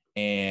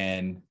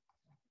 And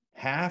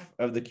half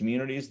of the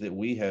communities that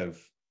we have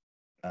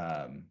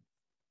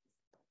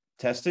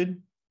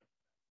tested,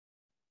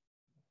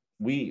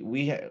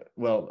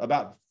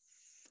 about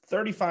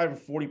 35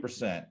 or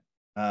 40%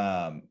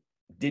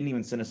 didn't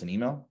even send us an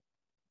email,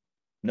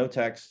 no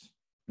text,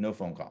 no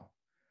phone call.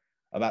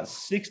 About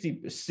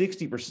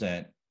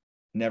 60%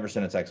 never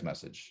sent a text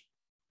message.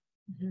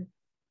 Mm-hmm.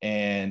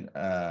 And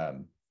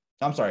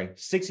I'm sorry,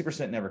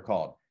 60% never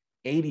called,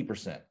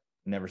 80%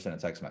 never sent a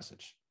text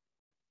message.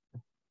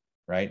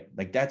 Right?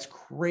 Like that's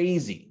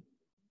crazy.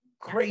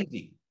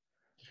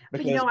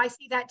 But I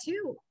see that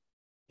too.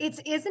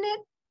 Isn't it?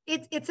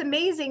 It's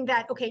amazing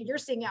that, okay, you're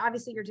seeing it.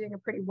 Obviously you're doing a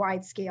pretty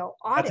wide scale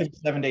audit. That's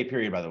a 7-day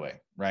period, by the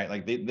way, right?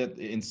 Like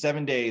in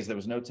 7 days, there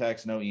was no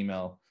text, no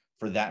email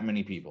for that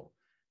many people.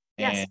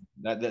 And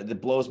yes.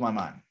 that blows my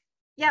mind.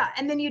 Yeah.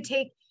 And then you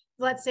take,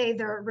 let's say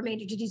the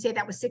remainder, did you say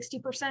that was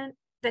 60%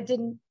 that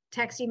didn't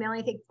text, email,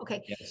 anything.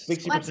 Okay. Yeah,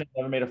 60%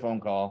 never made a phone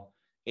call,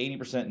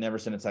 80% never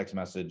sent a text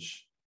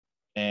message,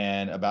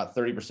 and about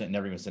 30%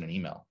 never even sent an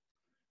email.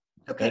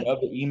 Okay. And of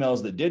the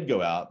emails that did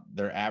go out,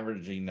 they're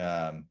averaging,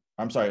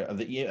 I'm sorry, of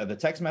the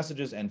text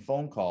messages and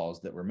phone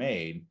calls that were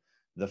made,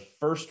 the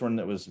first one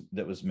that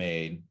was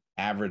made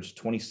averaged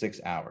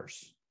 26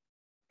 hours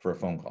for a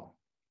phone call.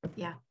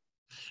 Yeah.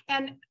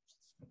 And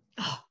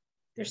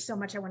there's so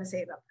much I want to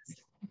say about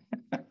this.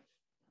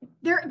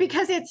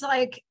 Because it's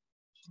like,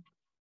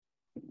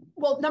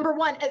 well, number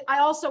one, I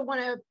also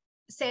want to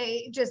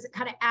say, just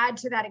kind of add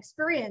to that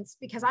experience,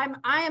 because I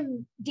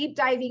am deep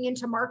diving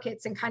into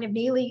markets and kind of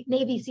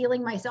Navy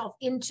sealing myself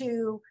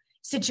into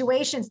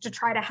situations to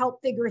try to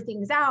help figure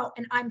things out.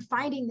 And I'm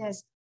finding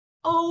this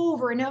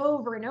over and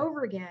over and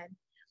over again,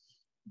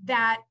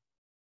 that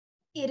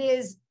it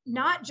is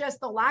not just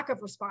the lack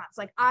of response.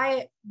 Like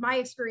my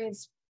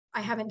experience,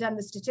 I haven't done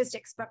the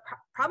statistics, but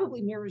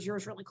probably mirrors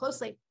yours really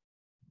closely.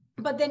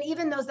 But then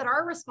even those that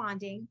are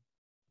responding,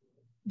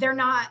 they're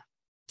not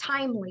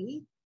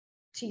timely,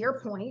 to your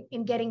point,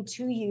 in getting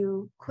to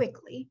you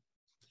quickly.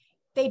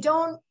 They're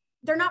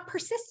not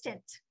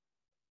persistent,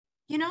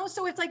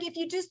 So it's like, if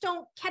you just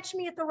don't catch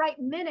me at the right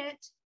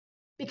minute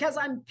because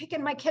I'm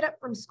picking my kid up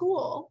from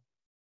school,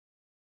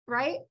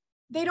 right?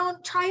 They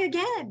don't try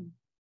again.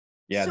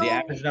 Yeah. The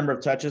average number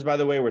of touches, by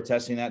the way, we're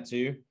testing that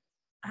too,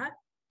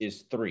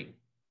 is 3.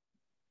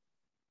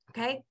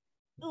 Okay.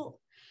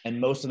 And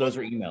most of those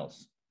are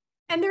emails.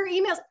 And they're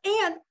emails.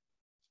 And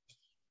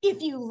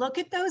if you look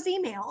at those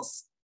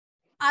emails,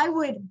 I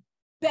would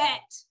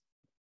bet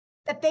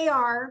that they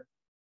are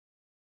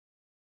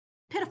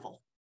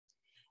pitiful.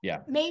 Yeah.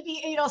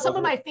 Maybe, some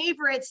of my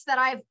favorites that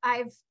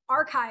I've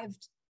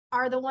archived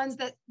are the ones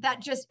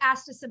that just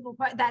asked a simple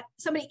question, that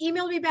somebody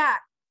emailed me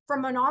back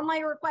from an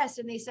online request,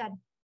 and they said,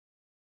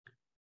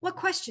 "What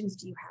questions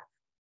do you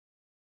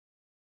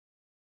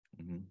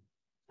have?" Mm-hmm.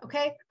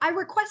 Okay. I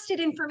requested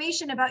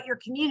information about your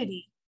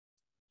community,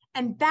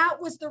 and that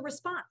was the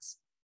response,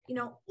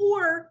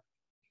 or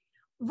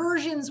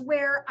versions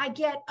where I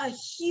get a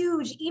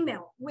huge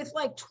email with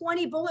like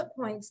 20 bullet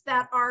points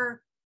that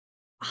are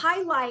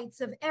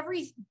highlights of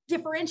every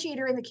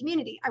differentiator in the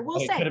community. I will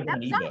say, it could have been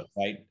an ebook,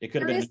 right? It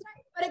could have been,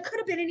 but it could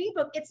have been an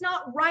ebook. It's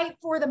not right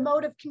for the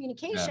mode of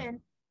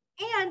communication.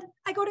 Yeah. And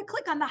I go to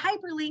click on the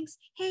hyperlinks.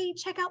 Hey,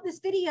 check out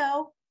this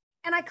video.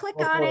 And I click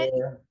on it,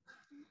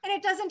 and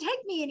it doesn't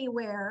take me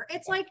anywhere.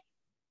 It's like,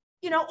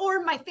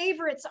 or my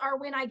favorites are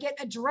when I get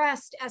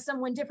addressed as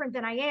someone different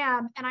than I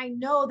am. And I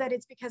know that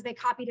it's because they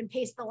copied and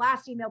pasted the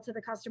last email to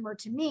the customer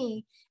to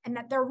me, and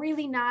that they're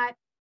really not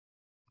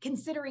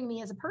considering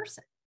me as a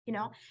person,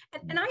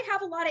 and I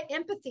have a lot of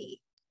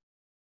empathy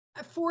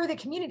for the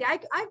community.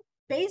 I've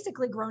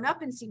basically grown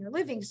up in senior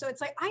living. So it's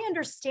like, I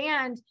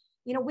understand,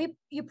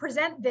 you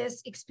present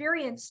this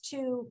experience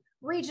to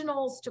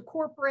regionals, to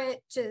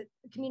corporate, to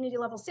community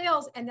level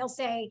sales, and they'll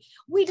say,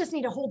 we just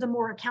need to hold them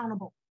more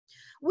accountable.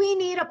 We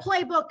need a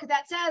playbook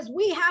that says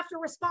we have to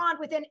respond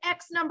within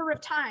X number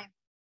of time.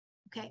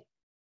 Okay.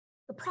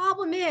 The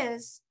problem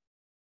is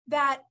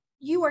that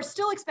you are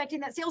still expecting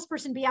that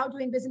salesperson be out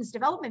doing business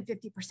development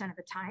 50% of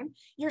the time.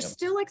 You're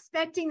still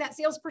expecting that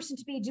salesperson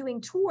to be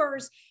doing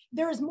tours.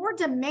 There is more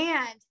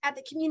demand at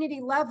the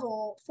community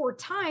level for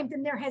time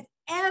than there has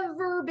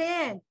ever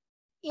been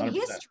in 100%.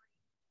 History.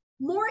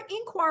 More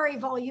inquiry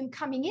volume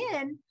coming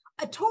in,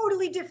 a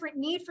totally different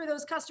need for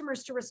those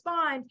customers to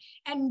respond.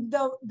 And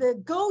the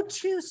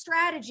go-to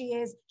strategy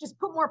is just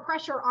put more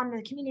pressure on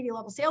the community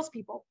level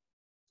salespeople,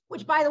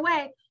 which, by the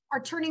way, are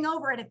turning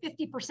over at a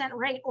 50%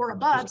 rate or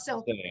above.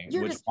 So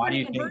you're just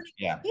burning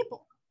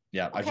people.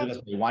 Yeah. Okay. I should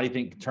say, why do you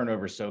think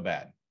turnover is so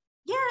bad?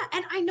 Yeah.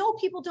 And I know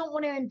people don't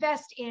want to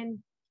invest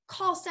in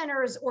call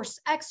centers or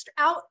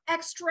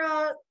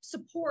extra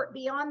support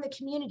beyond the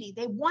community.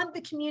 They want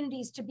the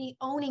communities to be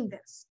owning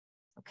this.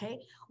 Okay.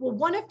 Well,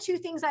 one of two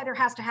things either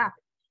has to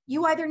happen.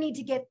 You either need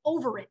to get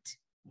over it,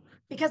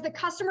 because the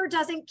customer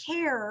doesn't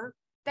care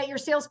that your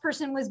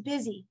salesperson was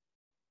busy.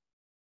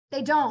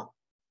 They don't.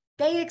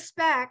 They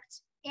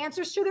expect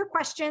answers to their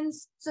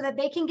questions so that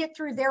they can get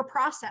through their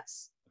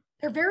process.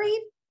 They're very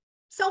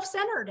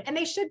self-centered, and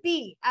they should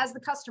be, as the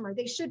customer,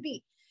 they should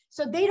be.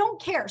 So they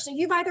don't care. So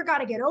you've either got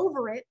to get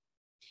over it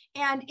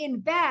and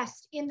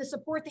invest in the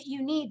support that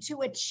you need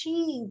to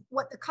achieve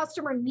what the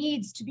customer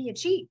needs to be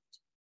achieved.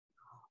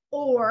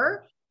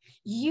 Or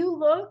you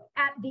look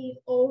at the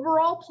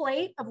overall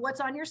plate of what's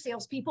on your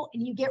salespeople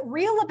and you get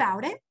real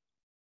about it,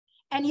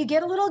 and you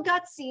get a little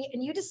gutsy,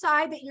 and you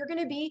decide that you're going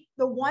to be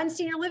the one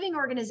senior living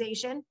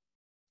organization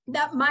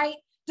that might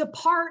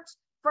depart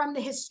from the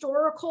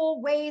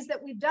historical ways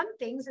that we've done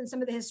things and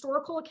some of the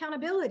historical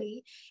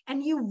accountability,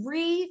 and you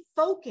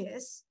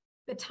refocus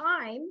the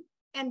time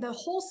and the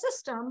whole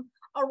system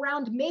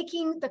around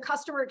making the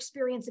customer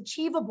experience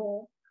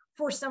achievable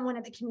for someone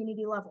at the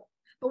community level.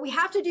 But we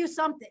have to do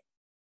something,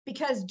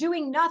 because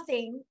doing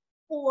nothing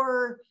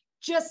or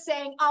just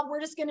saying, oh, we're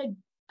just going to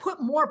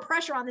put more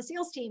pressure on the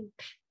sales team,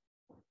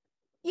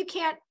 you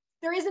can't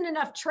There isn't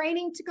enough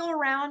training to go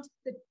around.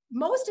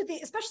 Most of the,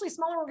 especially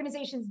smaller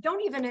organizations,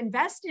 don't even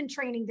invest in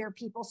training their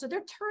people. So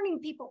they're turning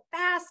people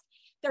fast.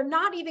 They're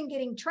not even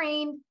getting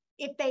trained.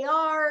 If they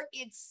are,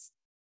 it's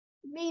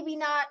maybe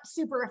not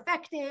super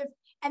effective.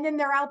 And then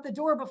they're out the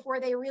door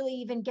before they really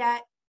even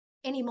get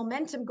any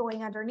momentum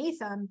going underneath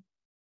them.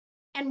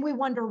 And we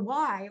wonder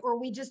why, or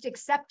we just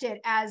accept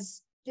it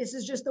as this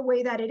is just the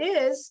way that it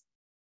is.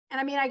 And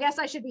I mean, I guess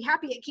I should be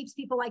happy it keeps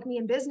people like me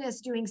in business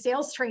doing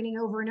sales training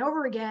over and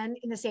over again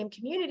in the same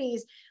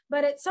communities.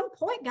 But at some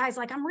point, guys,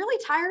 like, I'm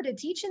really tired of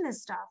teaching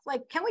this stuff.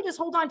 Like, can we just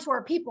hold on to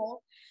our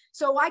people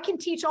so I can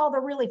teach all the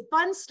really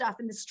fun stuff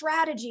and the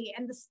strategy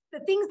and the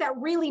things that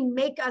really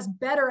make us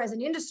better as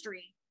an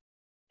industry,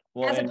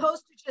 as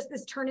opposed to just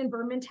this turn and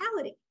burn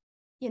mentality,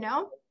 you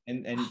know?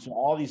 And so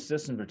all these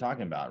systems we're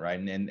talking about, right?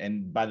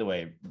 And by the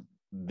way,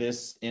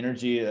 this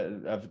energy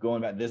of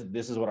going back,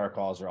 this is what our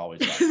calls are always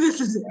about.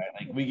 This is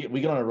right? Like we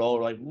get on a roll,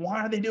 we're like,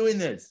 why are they doing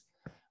this?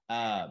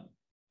 But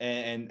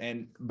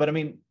I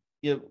mean,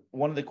 you know,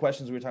 one of the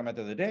questions we were talking about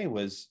the other day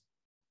was,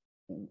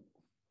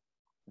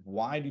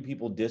 why do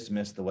people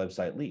dismiss the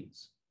website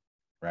leads,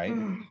 right?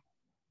 And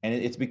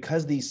it's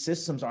because these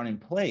systems aren't in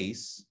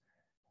place,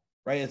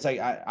 right? It's like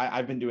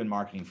I've been doing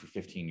marketing for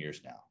 15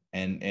 years now,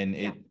 and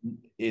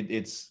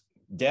it's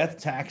death,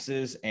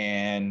 taxes,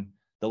 and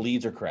the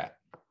leads are crap.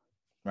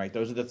 Right.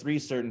 Those are the three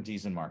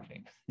certainties in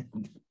marketing.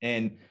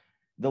 And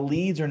the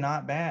leads are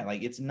not bad.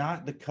 Like, it's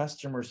not the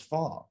customer's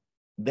fault.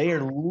 They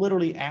are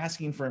literally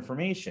asking for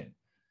information.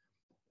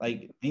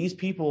 Like, these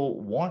people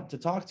want to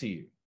talk to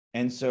you.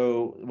 And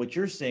so what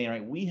you're saying,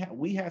 right,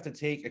 we have to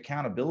take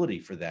accountability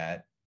for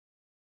that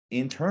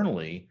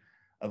internally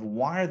of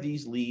why are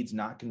these leads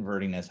not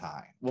converting as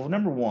high? Well,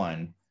 number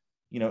one,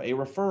 you know, a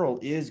referral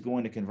is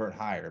going to convert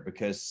higher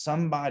because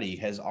somebody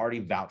has already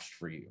vouched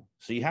for you.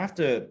 So you have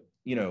to,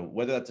 you know,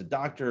 whether that's a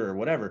doctor or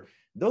whatever,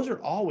 those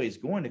are always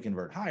going to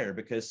convert higher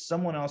because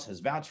someone else has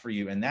vouched for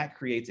you. And that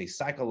creates a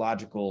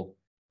psychological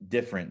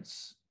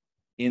difference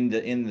in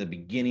the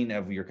beginning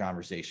of your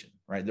conversation,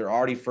 right? They're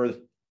already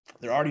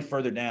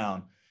further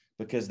down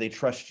because they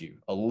trust you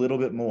a little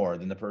bit more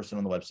than the person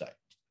on the website,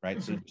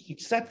 right? So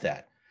accept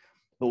that.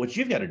 But what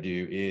you've got to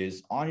do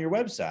is on your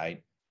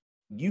website,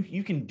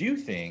 you can do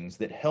things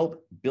that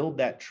help build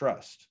that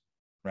trust,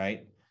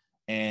 right?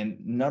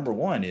 And number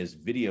one is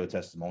video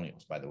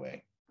testimonials, by the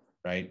way,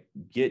 right?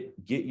 Get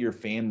your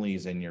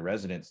families and your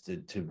residents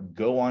to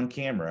go on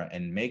camera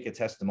and make a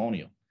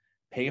testimonial.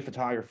 Pay a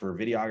photographer,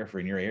 videographer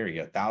in your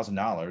area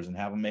 $1,000 and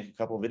have them make a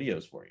couple of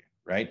videos for you,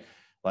 right?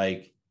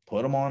 Like,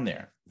 put them on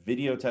there.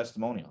 Video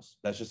testimonials.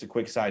 That's just a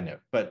quick side note.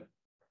 But,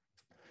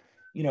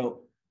 you know,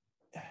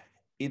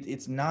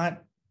 it's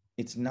not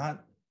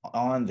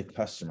on the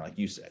customer, like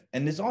you said.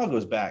 And this all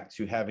goes back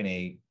to having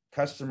a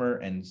customer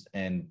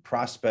and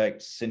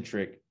prospect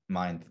centric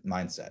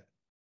mindset,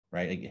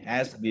 right? It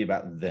has to be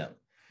about them.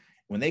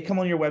 When they come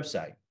on your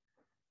website,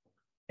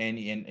 and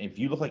if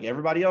you look like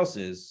everybody else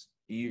is,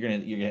 you're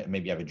gonna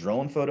maybe have a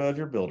drone photo of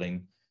your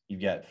building.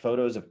 You've got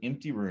photos of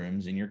empty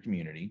rooms in your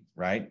community,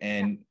 right?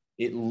 And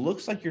it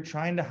looks like you're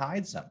trying to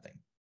hide something.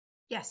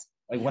 Yes.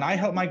 Like when I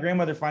helped my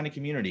grandmother find a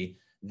community,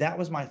 that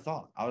was my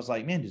thought. I was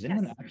like, man, does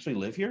anyone actually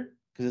live here?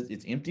 Because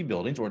it's empty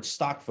buildings or it's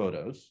stock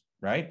photos,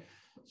 right?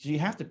 So you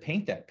have to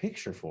paint that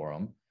picture for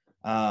them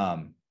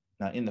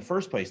now in the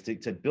first place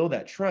to build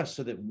that trust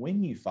so that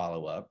when you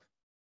follow up,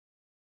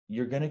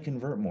 you're going to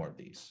convert more of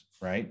these,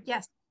 right?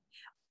 Yes.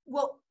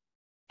 Well,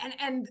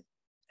 and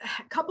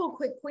a couple of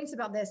quick points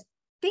about this.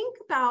 Think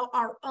about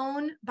our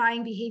own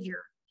buying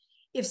behavior.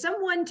 If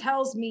someone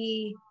tells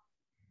me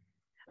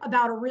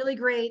about a really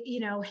great, you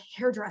know,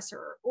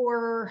 hairdresser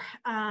or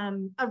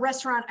a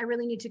restaurant I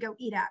really need to go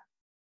eat at,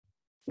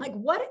 like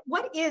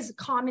what is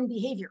common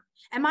behavior?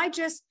 Am I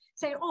just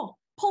saying, oh,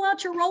 pull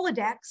out your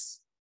Rolodex,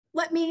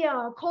 let me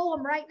call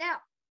them right now?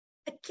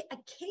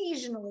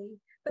 Occasionally,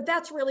 but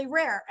that's really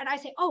rare. And I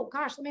say, oh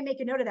gosh, let me make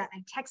a note of that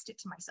and text it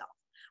to myself,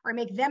 or I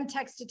make them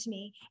text it to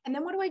me. And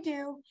then what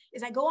do?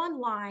 Is I go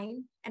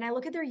online and I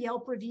look at their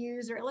Yelp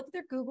reviews, or I look at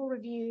their Google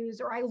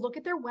reviews, or I look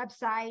at their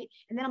website,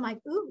 and then I'm like,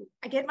 ooh,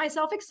 I get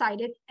myself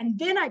excited, and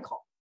then I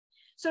call.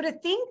 So to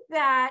think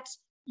that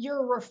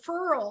your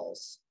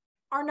referrals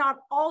are not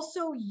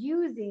also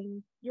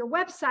using your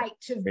website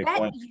to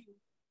vet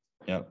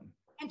you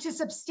and to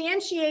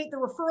substantiate the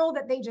referral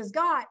that they just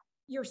got,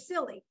 you're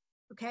silly,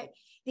 okay?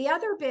 The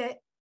other bit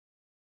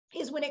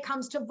is when it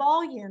comes to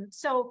volume.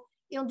 So,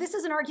 you know, this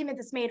is an argument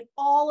that's made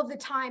all of the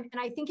time,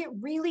 and I think it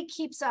really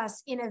keeps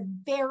us in a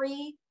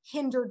very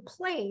hindered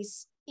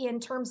place in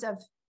terms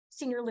of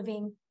senior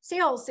living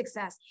sales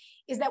success,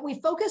 is that we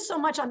focus so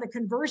much on the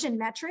conversion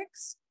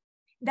metrics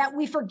that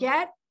we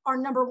forget our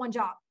number one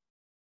job.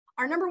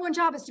 Our number one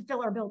job is to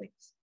fill our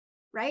buildings,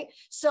 right?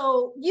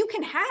 So you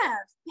can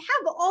have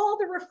all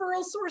the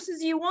referral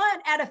sources you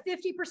want at a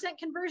 50%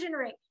 conversion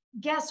rate.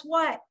 Guess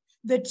what?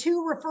 The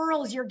 2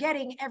 referrals you're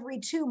getting every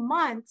 2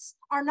 months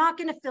are not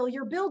going to fill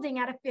your building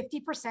at a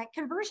 50%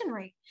 conversion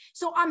rate.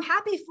 So I'm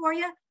happy for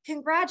you.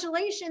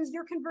 Congratulations.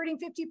 You're converting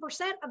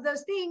 50% of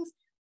those things.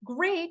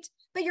 Great,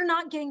 but you're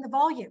not getting the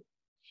volume.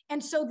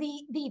 And so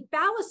the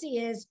fallacy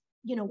is,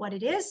 you know what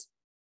it is?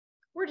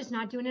 We're just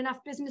not doing enough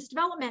business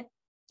development.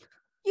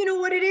 You know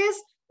what it is?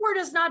 We're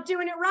just not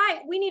doing it right.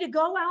 We need to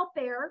go out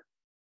there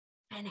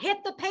and hit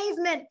the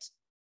pavement.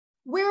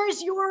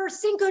 Where's your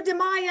Cinco de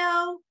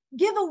Mayo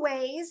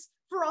giveaways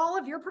for all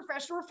of your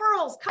professional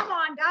referrals? Come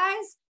on,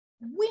 guys.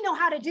 We know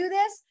how to do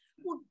this.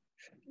 Well,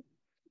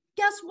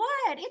 guess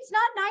what? It's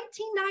not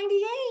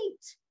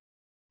 1998.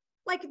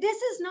 Like, this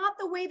is not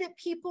the way that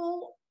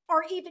people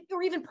are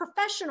even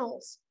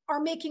professionals are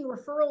making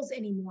referrals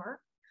anymore.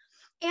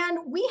 And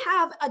we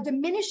have a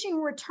diminishing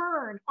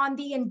return on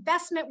the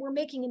investment we're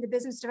making into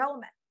business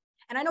development.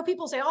 And I know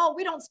people say, oh,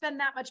 we don't spend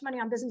that much money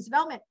on business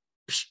development.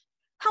 Psh,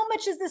 how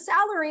much is the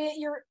salary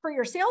for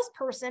your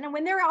salesperson? And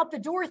when they're out the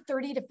door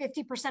 30 to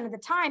 50% of the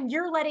time,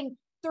 you're letting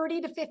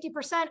 30 to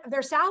 50% of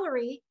their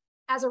salary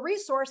as a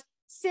resource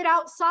sit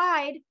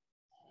outside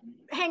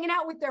hanging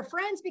out with their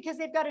friends because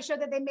they've got to show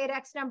that they made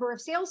X number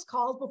of sales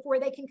calls before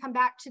they can come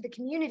back to the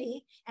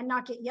community and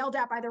not get yelled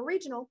at by their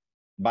regional.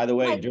 By the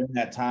way, during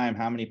that time,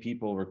 how many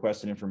people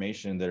requested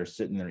information that are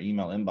sitting in their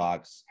email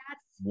inbox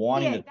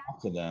wanting to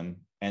talk to them,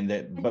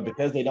 but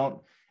because they don't,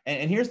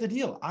 and here's the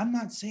deal. I'm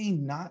not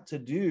saying not to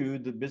do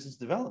the business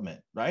development,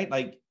 right?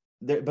 Like,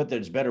 but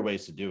there's better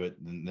ways to do it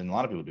than a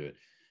lot of people do it.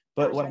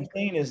 But what I'm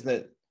saying is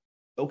that,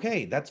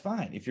 okay, that's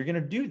fine. If you're going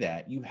to do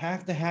that, you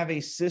have to have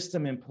a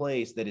system in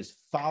place that is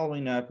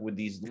following up with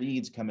these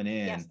leads coming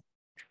in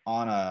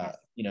on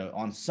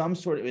on some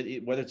sort of,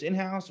 whether it's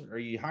in-house or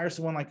you hire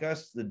someone like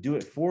us to do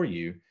it for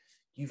you,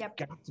 you've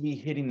got to be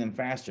hitting them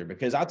faster.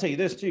 Because I'll tell you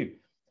this too,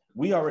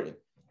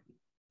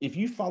 if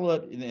you follow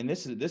up, and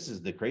this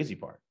is the crazy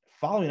part,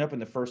 following up in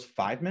the first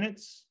 5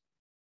 minutes,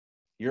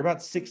 you're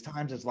about 6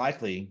 times as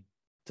likely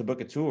to book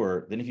a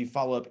tour than if you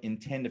follow up in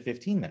 10 to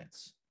 15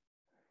 minutes.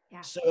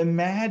 Yeah. So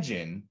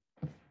imagine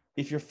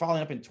if you're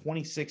following up in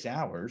 26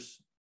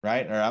 hours,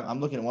 right? Or I'm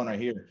looking at one right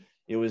here.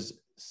 It was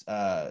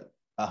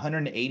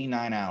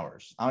 189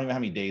 hours. I don't even know how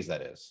many days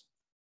that is.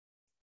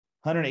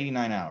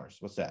 189 hours.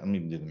 What's that? Let me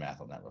do the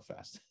math on that real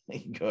fast.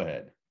 Go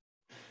ahead.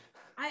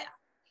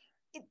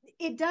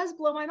 It does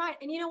blow my mind.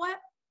 And you know what?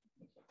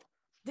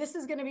 This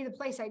is going to be the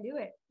place I do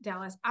it,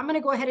 Dallas. I'm going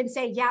to go ahead and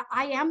say, yeah,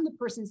 I am the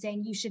person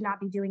saying you should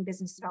not be doing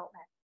business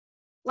development.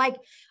 Like,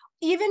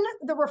 even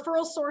the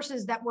referral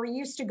sources that we're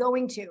used to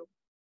going to,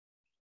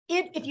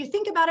 if you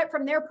think about it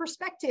from their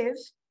perspective,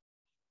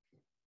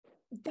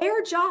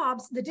 their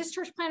jobs, the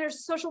discharge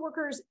planners, social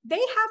workers, they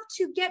have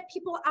to get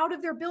people out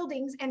of their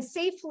buildings and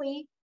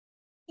safely,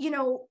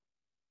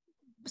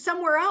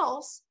 somewhere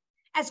else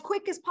as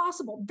quick as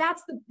possible.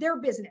 That's their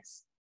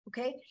business.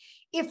 Okay.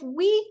 If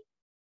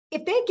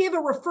they give a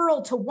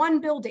referral to one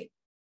building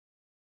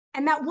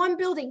and that one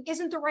building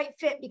isn't the right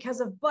fit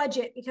because of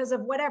budget, because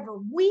of whatever,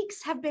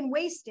 weeks have been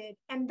wasted.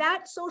 And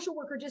that social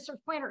worker discharge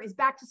planner is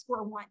back to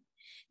square one.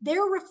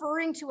 They're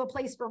referring to a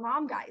place for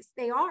mom, guys.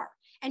 They are.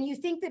 And you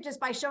think that just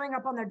by showing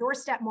up on their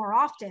doorstep more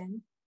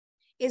often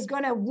is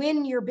going to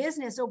win your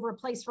business over a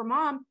place for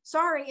mom.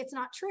 Sorry, it's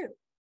not true.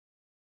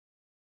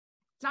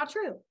 It's not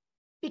true,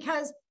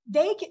 because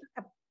they can,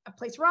 a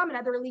place for mom,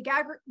 another lead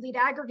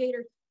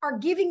aggregator are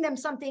giving them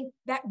something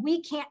that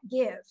we can't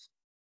give.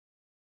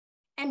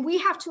 And we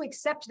have to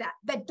accept that.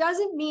 That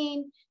doesn't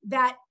mean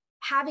that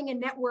having a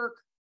network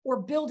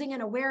or building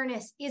an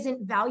awareness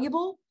isn't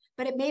valuable,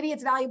 but maybe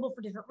it's valuable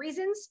for different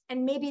reasons.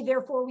 And maybe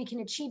therefore we can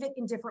achieve it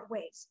in different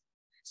ways.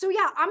 So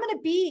yeah, I'm going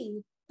to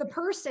be the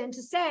person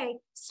to say,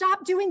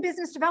 stop doing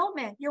business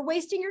development. You're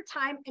wasting your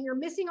time and you're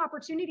missing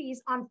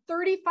opportunities on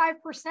 35%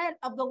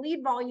 of the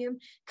lead volume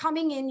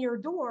coming in your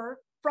door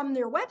from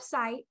their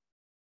website.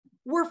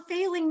 We're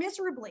failing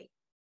miserably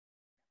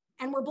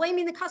and we're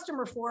blaming the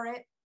customer for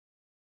it.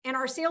 And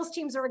our sales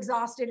teams are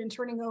exhausted and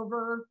turning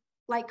over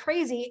like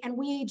crazy. And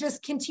we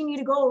just continue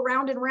to go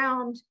round and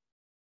round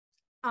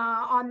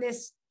on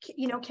this,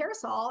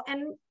 carousel,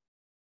 and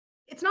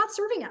it's not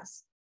serving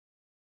us.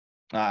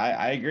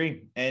 I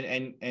agree.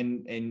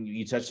 And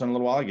you touched on a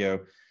little while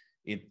ago,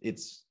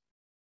 it's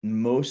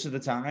most of the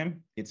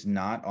time, it's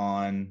not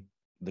on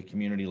the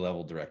community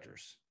level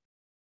directors,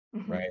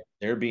 right?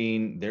 They're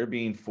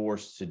being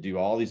forced to do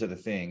all these other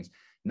things,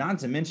 not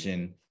to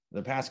mention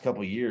the past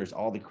couple of years,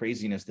 all the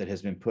craziness that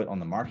has been put on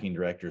the marketing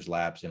director's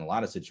laps in a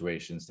lot of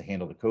situations to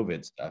handle the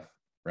COVID stuff.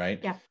 Right.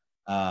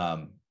 Yeah.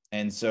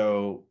 And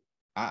so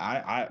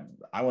I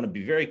want to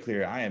be very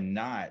clear. I am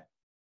not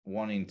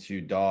wanting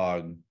to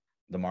dog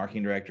the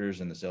marketing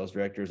directors and the sales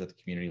directors at the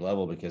community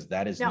level, because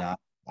that is not,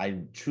 I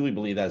truly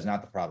believe that is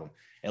not the problem,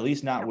 at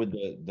least not with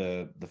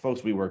the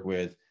folks we work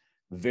with.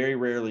 Very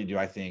rarely do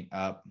I think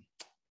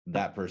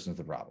that person's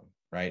the problem,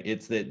 right?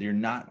 It's that you're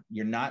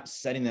not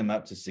setting them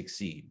up to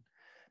succeed,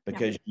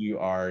 because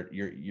your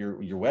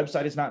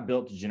website is not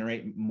built to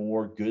generate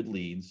more good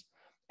leads.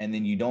 And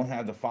then you don't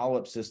have the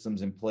follow-up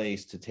systems in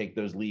place to take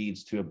those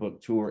leads to a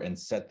book tour and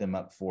set them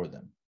up for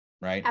them.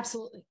 Right.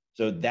 Absolutely.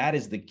 So that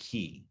is the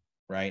key.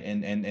 Right.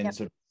 And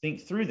so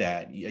think through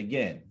that.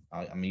 Again,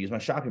 I'm going to use my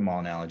shopping mall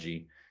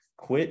analogy.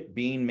 Quit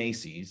being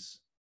Macy's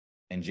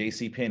and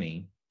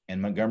JCPenney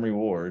and Montgomery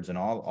Wards and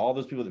all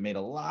those people that made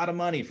a lot of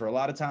money for a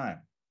lot of time,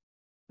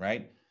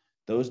 right?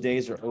 Those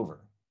days are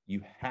over.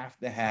 You have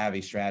to have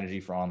a strategy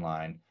for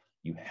online.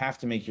 You have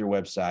to make your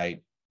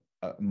website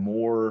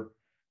more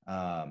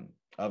of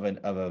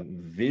a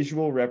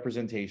visual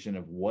representation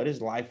of what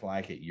is life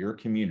like at your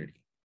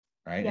community,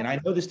 right? Yep. And I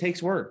know this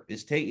takes work.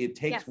 It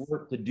takes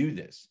work to do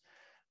this,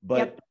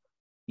 but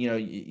you know,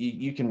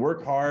 you can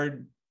work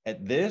hard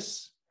at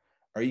this,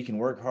 or you can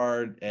work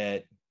hard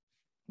at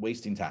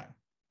wasting time,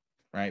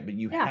 right? But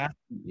you have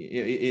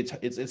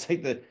it's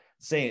like the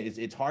saying,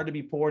 it's hard to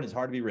be poor and it's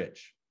hard to be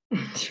rich,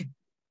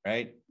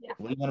 right?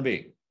 What do you want to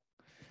be?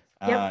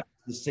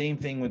 The same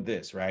thing with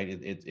this, right?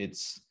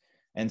 It's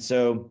and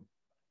so,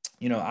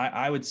 you know,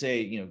 I would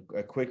say, you know,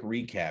 a quick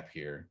recap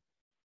here.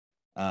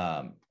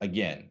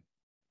 Again,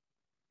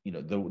 you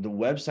know, the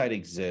website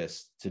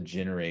exists to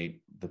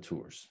generate the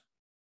tours.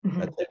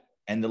 That's it.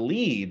 And the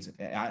leads,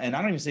 and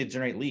I don't even say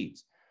generate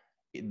leads.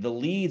 The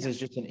leads is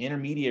just an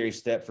intermediary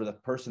step for the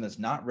person that's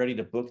not ready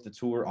to book the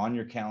tour on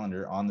your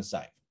calendar on the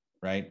site,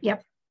 right?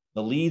 Yep.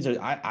 The leads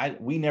are,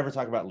 we never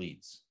talk about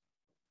leads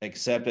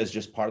except as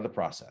just part of the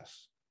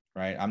process,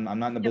 right? I'm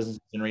not in the business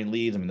of generating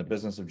leads. I'm in the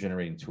business of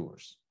generating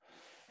tours.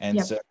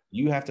 And so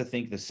you have to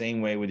think the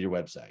same way with your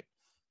website.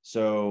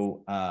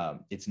 So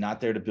it's not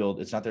there to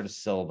build, it's not there to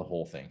sell the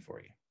whole thing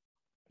for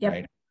you,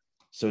 right?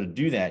 So to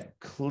do that,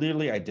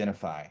 clearly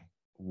identify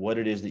what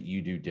it is that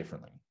you do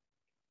differently,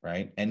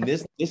 right? And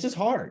this is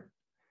hard.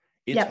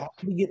 It's hard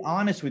to get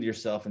honest with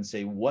yourself and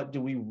say, what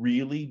do we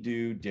really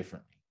do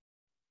differently,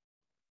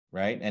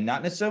 right? And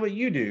not necessarily what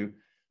you do,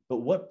 but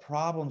what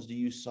problems do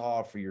you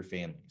solve for your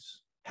families?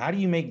 How do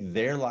you make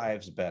their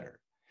lives better?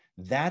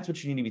 That's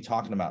what you need to be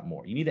talking about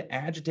more. You need to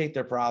agitate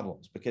their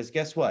problems, because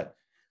guess what?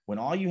 When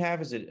all you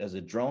have is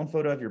a drone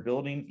photo of your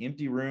building,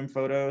 empty room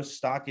photos,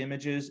 stock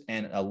images,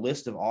 and a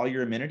list of all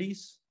your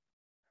amenities,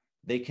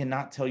 they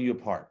cannot tell you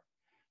apart.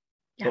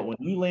 But when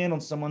you land on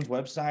someone's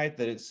website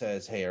that it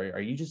says, hey, are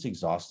you just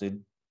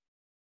exhausted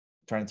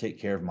trying to take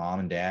care of mom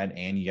and dad,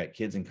 and you got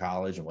kids in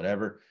college and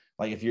whatever?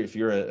 Like if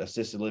you're an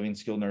assisted living,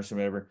 skilled nurse or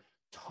whatever,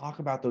 talk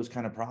about those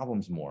kind of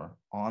problems more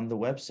on the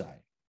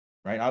website,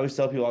 right? I always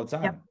tell people all the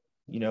time,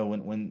 you know,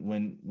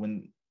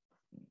 when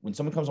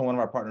someone comes on one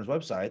of our partners'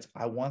 websites,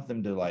 I want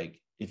them to,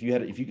 like, if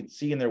you could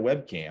see in their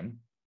webcam,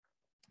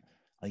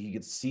 like you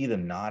could see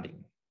them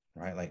nodding,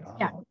 right? Like,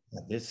 oh,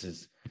 this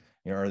is,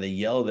 you know, or they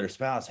yell at their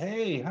spouse,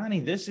 hey, honey,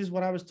 this is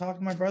what I was talking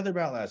to my brother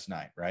about last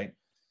night, right?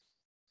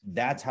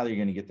 That's how you're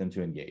going to get them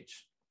to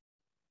engage.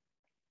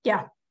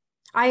 Yeah,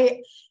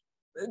 I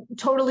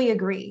totally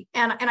agree.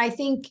 And I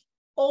think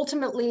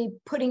ultimately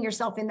putting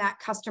yourself in that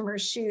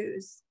customer's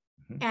shoes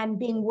and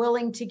being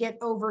willing to get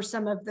over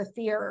some of the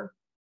fear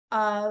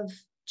of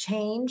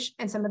change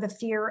and some of the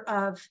fear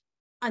of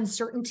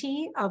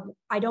uncertainty of,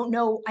 I don't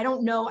know,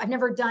 I've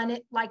never done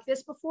it like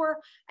this before.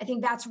 I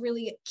think that's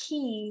really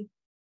key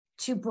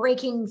to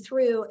breaking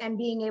through and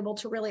being able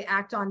to really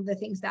act on the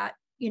things that,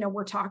 you know,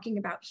 we're talking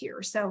about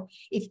here. So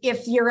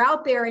if you're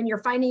out there and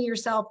you're finding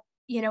yourself,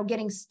 you know,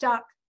 getting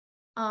stuck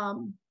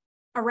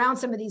around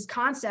some of these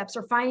concepts,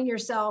 or finding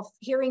yourself,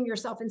 hearing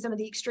yourself in some of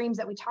the extremes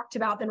that we talked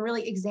about, then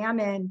really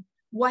examine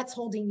what's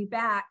holding you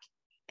back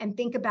and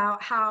think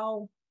about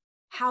how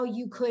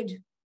you could,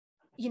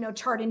 you know,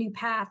 chart a new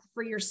path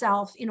for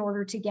yourself in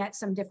order to get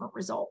some different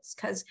results.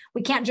 Because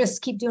we can't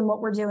just keep doing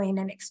what we're doing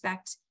and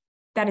expect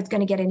that it's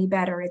going to get any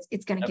better.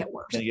 It's going to get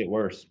worse. It's going to get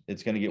worse.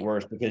 It's going to get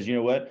worse, because you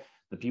know what?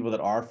 The people that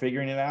are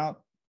figuring it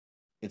out,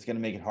 it's going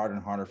to make it harder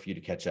and harder for you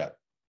to catch up.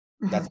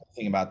 That's the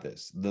thing about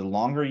this. The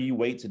longer you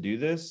wait to do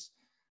this,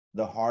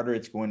 the harder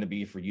it's going to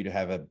be for you to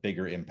have a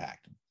bigger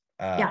impact.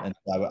 And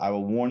I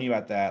will warn you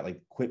about that.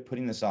 Like, quit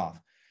putting this off.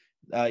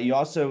 You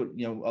also,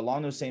 you know,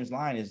 along those same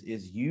lines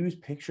is use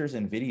pictures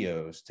and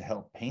videos to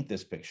help paint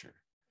this picture,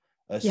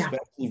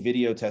 especially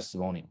video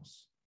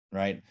testimonials,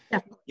 right?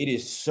 It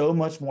is so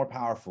much more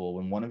powerful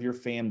when one of your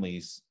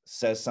families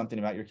says something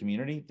about your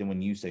community than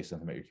when you say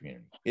something about your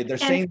community. They're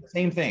saying the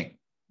same thing,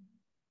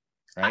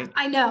 right?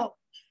 I know.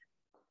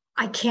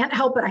 I can't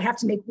help it. I have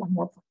to make one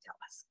more point,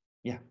 Dallas.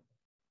 Yeah.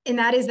 And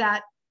that is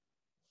that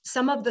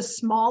some of the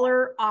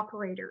smaller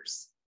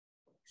operators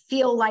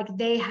feel like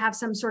they have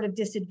some sort of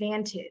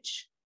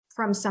disadvantage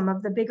from some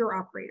of the bigger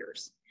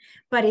operators.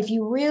 But if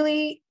you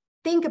really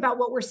think about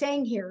what we're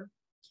saying here,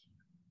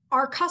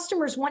 our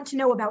customers want to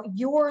know about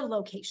your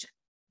location.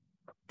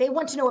 They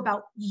want to know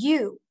about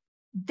you.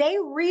 They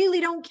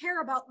really don't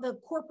care about the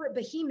corporate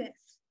behemoth.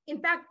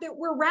 In fact, that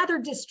we're rather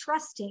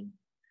distrusting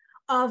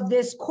of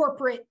this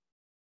corporate,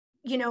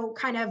 you know,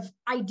 kind of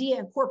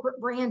idea of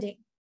corporate branding.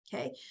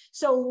 Okay.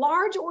 So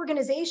large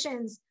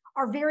organizations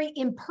are very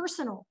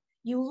impersonal.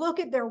 You look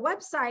at their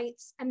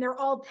websites and they're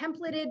all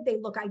templated. They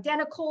look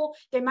identical.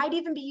 They might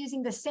even be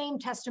using the same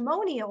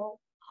testimonial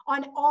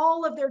on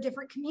all of their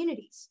different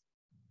communities,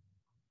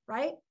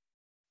 right?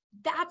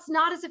 That's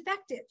not as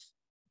effective.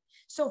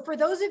 So for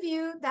those of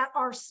you that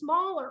are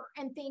smaller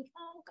and think,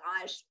 oh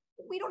gosh,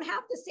 we don't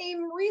have the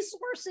same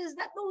resources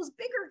that those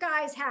bigger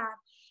guys have,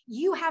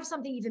 you have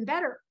something even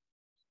better.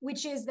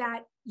 which is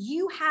that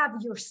you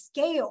have your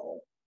scale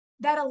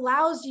that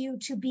allows you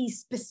to be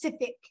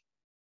specific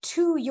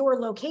to your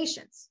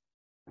locations.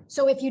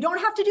 So if you don't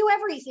have to do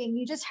everything,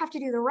 you just have to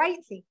do the right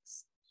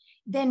things,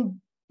 then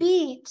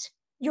beat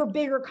your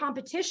bigger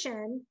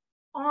competition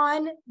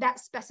on that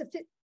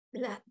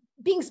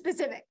being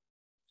specific.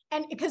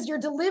 And because you're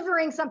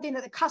delivering something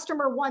that the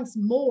customer wants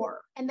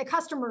more, and the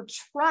customer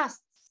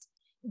trusts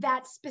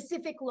that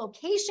specific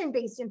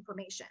location-based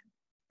information,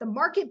 the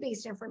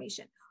market-based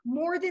information,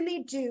 more than they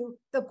do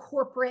the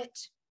corporate,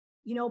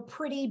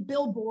 pretty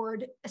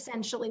billboard,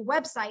 essentially,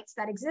 websites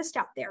that exist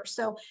out there.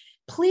 So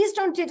please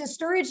don't get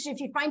discouraged if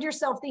you find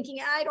yourself thinking,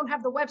 I don't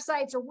have the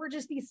websites, or we're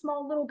just these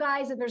small little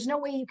guys and there's no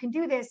way you can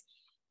do this.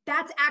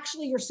 That's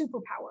actually your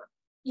superpower.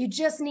 You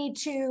just need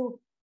to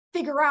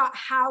figure out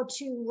how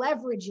to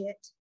leverage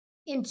it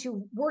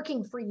into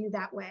working for you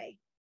that way,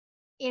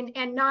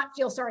 and not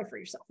feel sorry for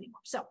yourself anymore.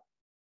 So,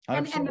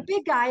 and the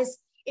big guys,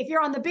 if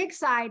you're on the big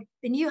side,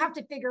 then you have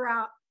to figure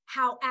out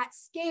how at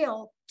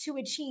scale to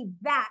achieve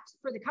that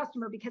for the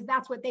customer, because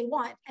that's what they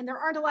want. And there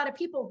aren't a lot of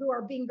people who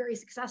are being very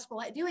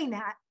successful at doing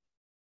that,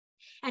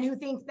 and who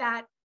think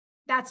that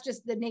that's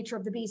just the nature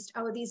of the beast.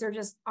 Oh, these are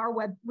just our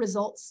web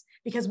results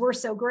because we're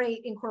so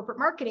great in corporate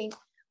marketing.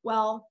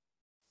 Well,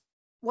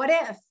 what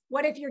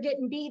if you're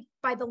getting beat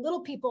by the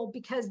little people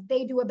because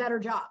they do a better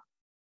job?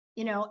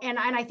 And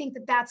I think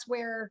that that's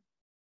where,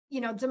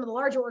 some of the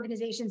larger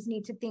organizations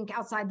need to think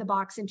outside the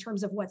box in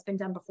terms of what's been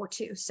done before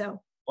too.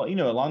 So, well,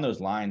 along those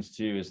lines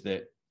too, is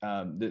that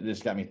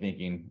this got me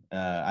thinking.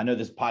 I know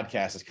this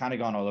podcast has kind of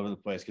gone all over the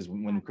place because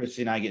when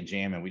Christy and I get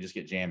jamming, we just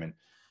get jamming.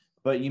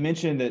 But you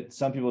mentioned that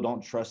some people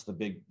don't trust the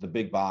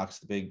big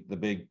box, the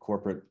big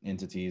corporate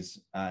entities,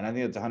 and I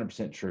think that's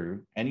 100%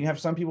 true. And you have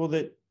some people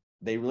that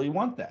they really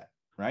want that,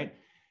 right?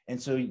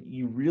 And so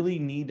you really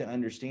need to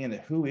understand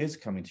that who is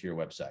coming to your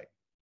website,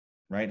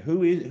 right?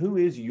 Who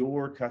is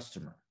your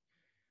customer,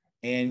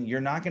 and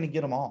you're not going to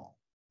get them all,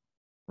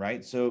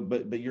 right? So,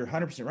 but you're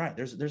 100% right.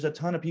 There's a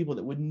ton of people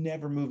that would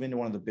never move into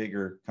one of the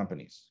bigger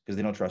companies because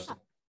they don't trust them.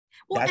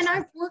 Well, and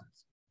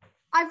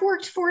I've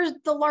worked for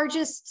the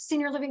largest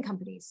senior living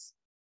companies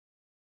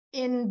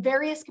in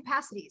various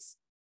capacities.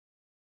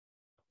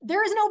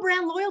 There is no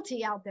brand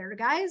loyalty out there,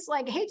 guys.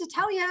 Like, I hate to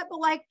tell you, but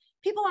like,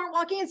 people aren't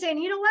walking in saying,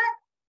 you know what?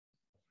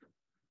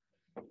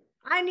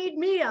 I need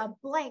me a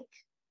blank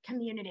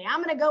community.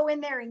 I'm going to go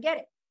in there and get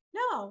it.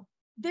 No,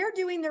 they're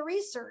doing the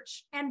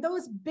research, and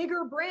those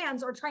bigger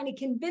brands are trying to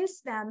convince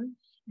them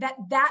that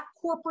that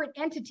corporate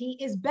entity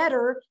is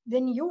better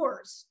than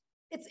yours.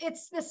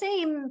 It's the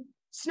same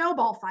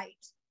snowball fight,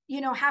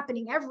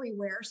 happening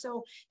everywhere.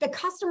 So the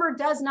customer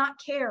does not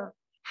care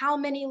how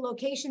many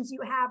locations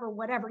you have or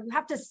whatever. You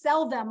have to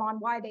sell them on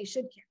why they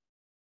should care.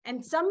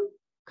 And some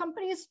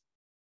companies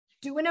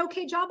do an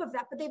okay job of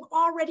that, but they've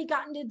already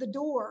gotten to the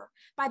door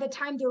by the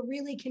time they're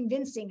really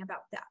convincing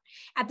about that.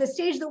 At the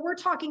stage that we're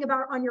talking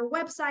about on your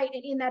website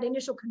and in that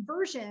initial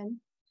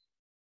conversion,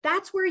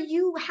 that's where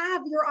you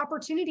have your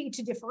opportunity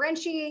to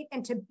differentiate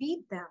and to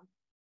beat them,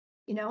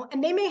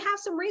 and they may have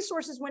some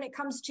resources when it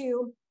comes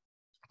to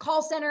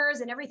call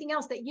centers and everything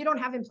else that you don't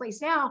have in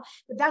place now,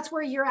 but that's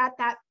where you're at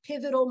that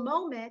pivotal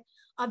moment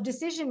of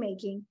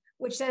decision-making,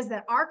 which says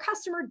that our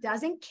customer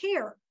doesn't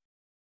care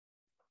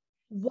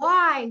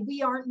why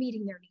we aren't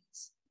meeting their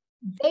needs.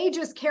 They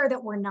just care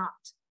that we're not.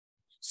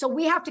 So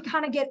we have to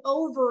kind of get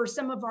over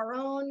some of our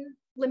own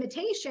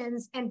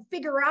limitations and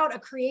figure out a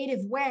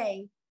creative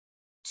way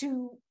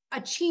to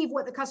achieve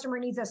what the customer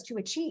needs us to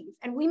achieve.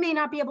 And we may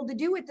not be able to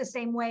do it the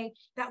same way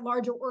that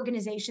larger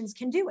organizations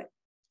can do it.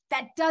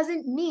 That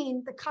doesn't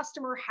mean the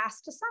customer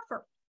has to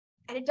suffer.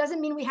 And it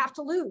doesn't mean we have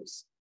to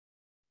lose.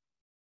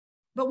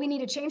 But we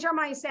need to change our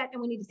mindset,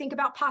 and we need to think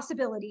about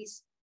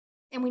possibilities,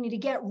 and we need to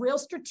get real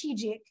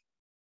strategic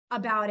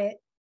about it.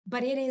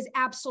 But it is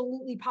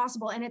absolutely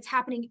possible, and it's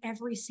happening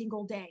every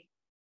single day.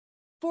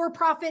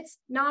 For-profits,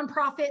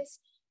 nonprofits,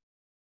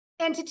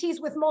 entities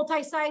with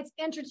multi-sites,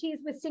 entities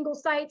with single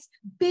sites,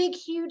 big,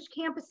 huge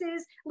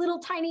campuses, little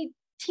tiny,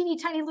 teeny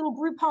tiny little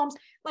group homes.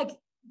 Like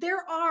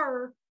there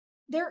are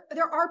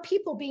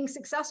people being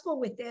successful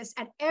with this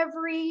at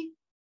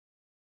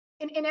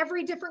in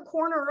every different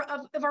corner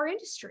of our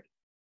industry.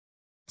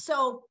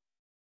 So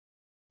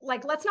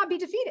like, let's not be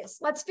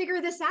defeatist. Let's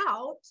figure this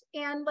out,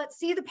 and let's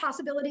see the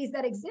possibilities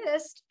that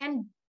exist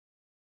and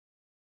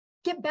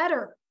get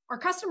better. Our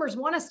customers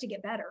want us to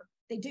get better.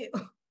 They do.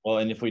 Well,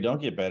 and if we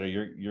don't get better,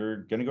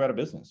 you're going to go out of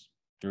business.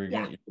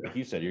 Like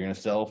you said, you're going to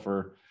sell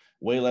for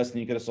way less than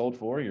you could have sold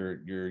for. You're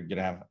going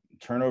to have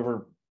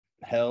turnover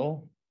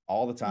hell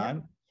all the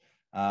time.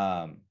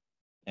 Yeah.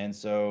 And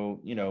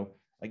so,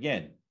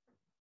 again,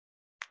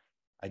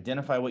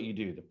 identify what you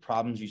do, the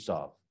problems you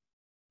solve,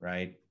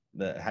 right?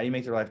 How you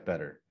make their life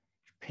better.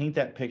 Paint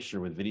that picture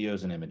with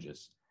videos and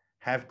images.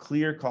 Have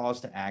clear calls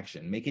to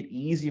action. Make it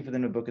easy for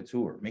them to book a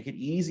tour. Make it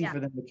easy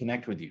for them to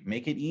connect with you.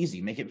 Make it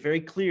easy. Make it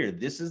very clear.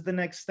 This is the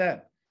next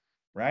step,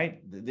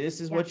 right? This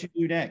is what you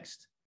do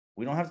next.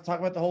 We don't have to talk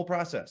about the whole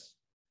process.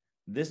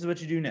 This is what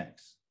you do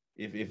next.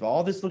 If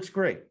all this looks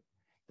great,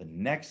 the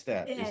next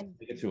step is to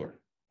book a tour.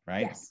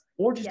 right? Yes.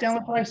 Or just Yes.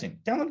 download pricing.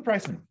 Download the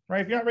pricing,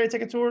 right? If you're not ready to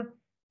take a tour,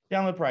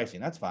 download pricing.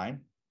 That's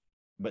fine.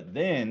 But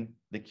then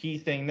the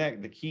key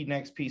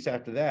next piece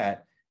after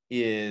that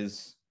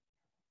is,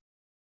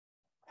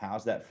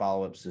 how's that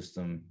follow-up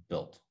system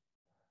built,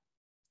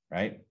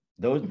 right?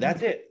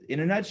 That's it. In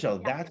a nutshell,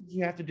 that's what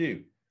you have to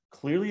do.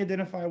 Clearly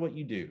identify what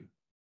you do.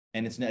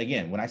 And it's,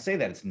 again, when I say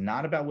that, it's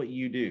not about what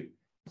you do.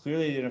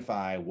 Clearly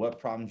identify what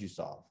problems you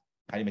solve.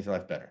 How do you make your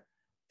life better?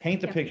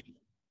 Paint the picture.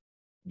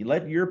 You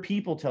let your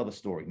people tell the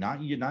story,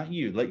 not you.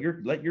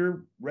 Let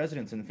your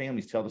residents and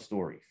families tell the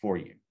story for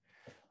you.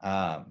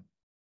 And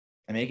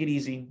make it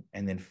easy,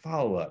 and then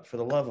follow up. For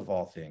the love of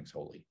all things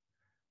holy,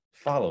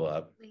 follow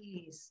up.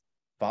 Please.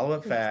 Follow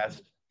up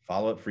fast.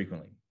 Follow up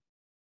frequently.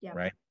 Yeah.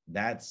 Right.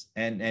 That's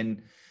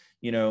and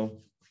you know,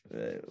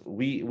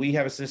 we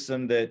have a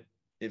system that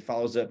it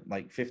follows up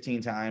like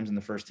 15 times in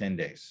the first 10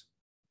 days.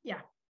 Yeah.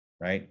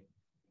 Right.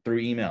 Through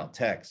email,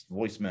 text,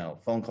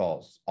 voicemail, phone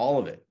calls, all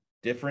of it,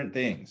 different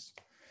things.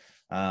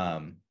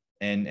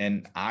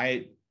 And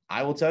I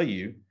will tell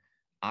you,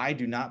 I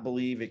do not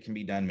believe it can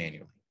be done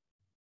manually.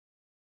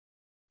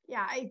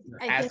 Yeah, I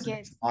think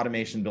it's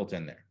automation built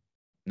in there.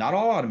 Not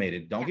all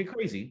automated. Don't get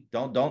crazy.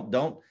 Don't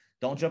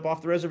jump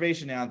off the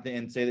reservation now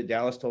and say that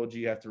Dallas told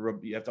you have to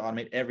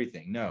automate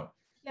everything. No.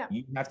 Yeah.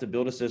 You have to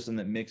build a system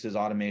that mixes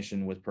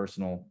automation with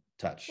personal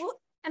touch. Well,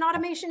 and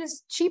automation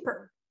is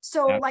cheaper.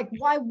 So like,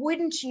 why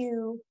wouldn't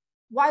you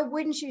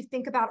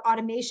think about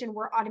automation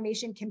where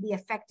automation can be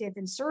effective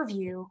and serve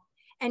you,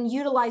 and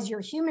utilize your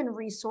human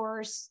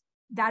resource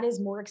that is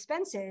more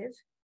expensive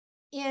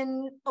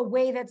in a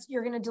way that's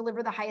you're going to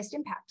deliver the highest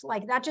impact?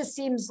 Like, that just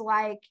seems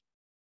like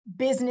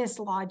business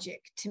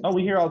logic to me. Oh,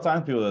 we hear all the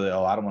time people that,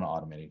 I don't want to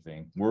automate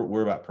anything.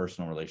 We're about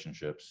personal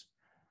relationships.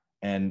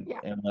 And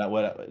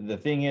what the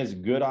thing is,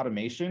 good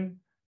automation,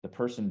 the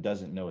person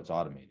doesn't know it's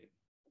automated.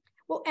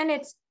 Well,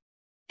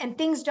 and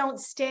things don't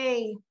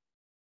stay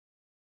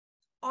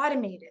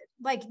automated.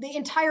 Like, the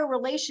entire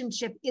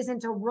relationship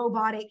isn't a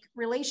robotic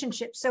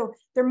relationship. So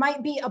there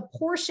might be a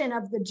portion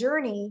of the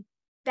journey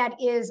that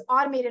is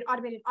automated,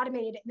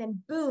 and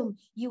then boom,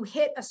 you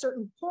hit a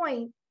certain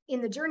point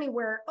in the journey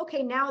where,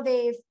 okay, now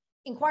they've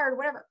inquired,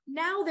 whatever.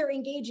 Now they're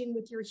engaging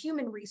with your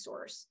human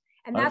resource.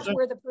 And that's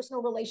where the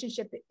personal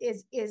relationship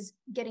is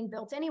getting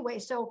built anyway.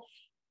 So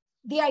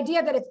the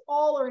idea that it's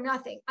all or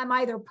nothing, I'm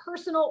either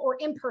personal or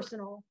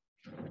impersonal,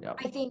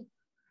 I think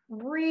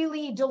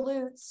really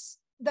dilutes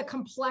the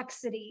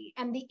complexity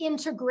and the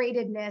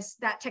integratedness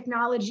that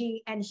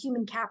technology and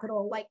human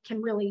capital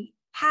can really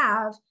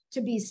have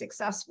to be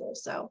successful.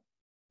 So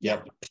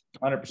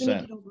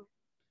 100%.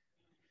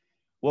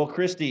 Well,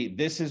 Christy,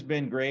 this has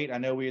been great. I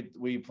know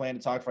we planned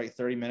to talk for like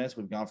 30 minutes.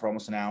 We've gone for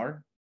almost an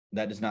hour.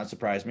 That does not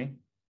surprise me.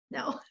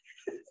 No.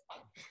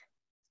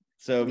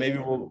 So maybe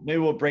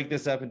we'll break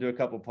this up into a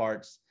couple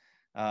parts,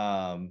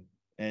 and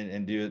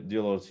do a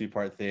little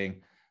 2-part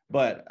thing.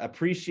 But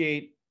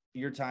appreciate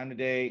your time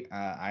today.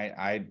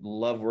 I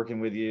love working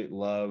with you.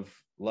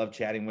 Love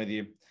chatting with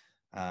you.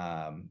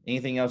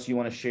 Anything else you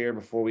want to share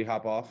before we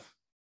hop off?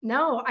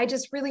 No, I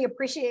just really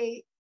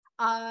appreciate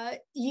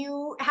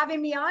you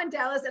having me on,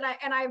 Dallas,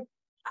 and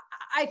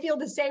I feel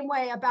the same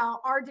way about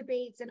our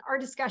debates and our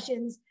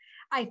discussions.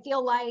 I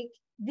feel like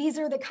these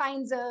are the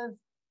kinds of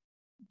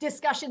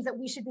discussions that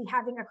we should be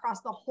having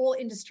across the whole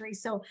industry.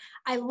 So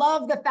I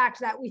love the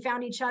fact that we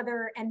found each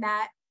other, and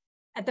that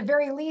at the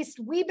very least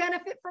we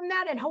benefit from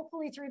that, and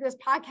hopefully through this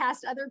podcast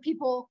other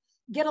people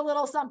get a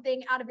little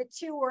something out of it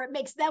too, or it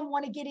makes them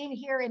want to get in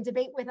here and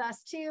debate with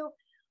us too.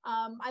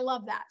 I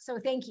love that. So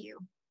thank you.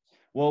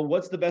 Well,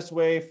 what's the best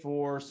way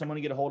for someone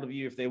to get a hold of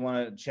you if they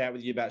want to chat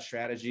with you about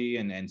strategy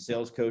and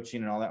sales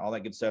coaching and all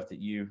that good stuff that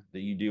you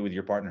do with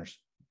your partners?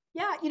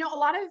 Yeah,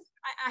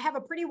 I have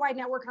a pretty wide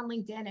network on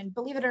LinkedIn, and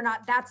believe it or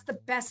not, that's the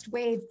best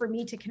way for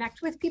me to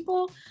connect with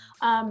people.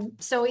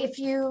 So if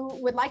you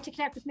would like to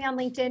connect with me on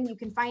LinkedIn, you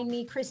can find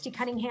me, Christy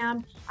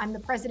Cunningham. I'm the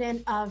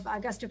president of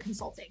Gusto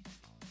Consulting.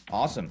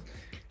 Awesome.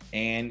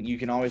 And you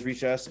can always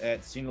reach us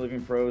at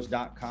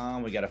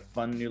seniorlivingpros.com. We got a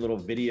fun new little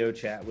video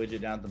chat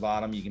widget down at the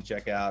bottom you can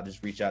check out.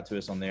 Just reach out to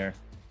us on there,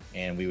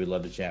 and we would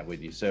love to chat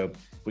with you. So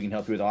if we can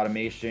help you with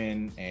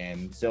automation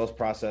and sales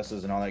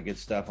processes and all that good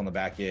stuff on the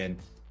back end,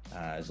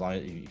 as long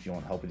as if you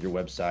want help with your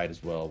website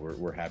as well,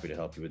 we're happy to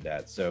help you with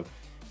that. So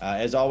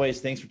as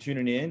always, thanks for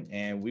tuning in,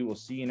 and we will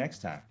see you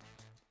next time.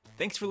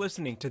 Thanks for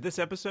listening to this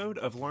episode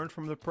of Learn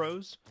from the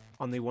Pros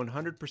on the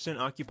 100%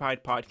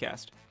 Occupied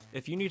podcast.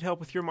 If you need help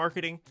with your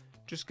marketing,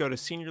 just go to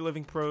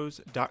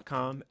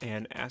seniorlivingpros.com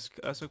and ask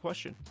us a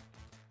question.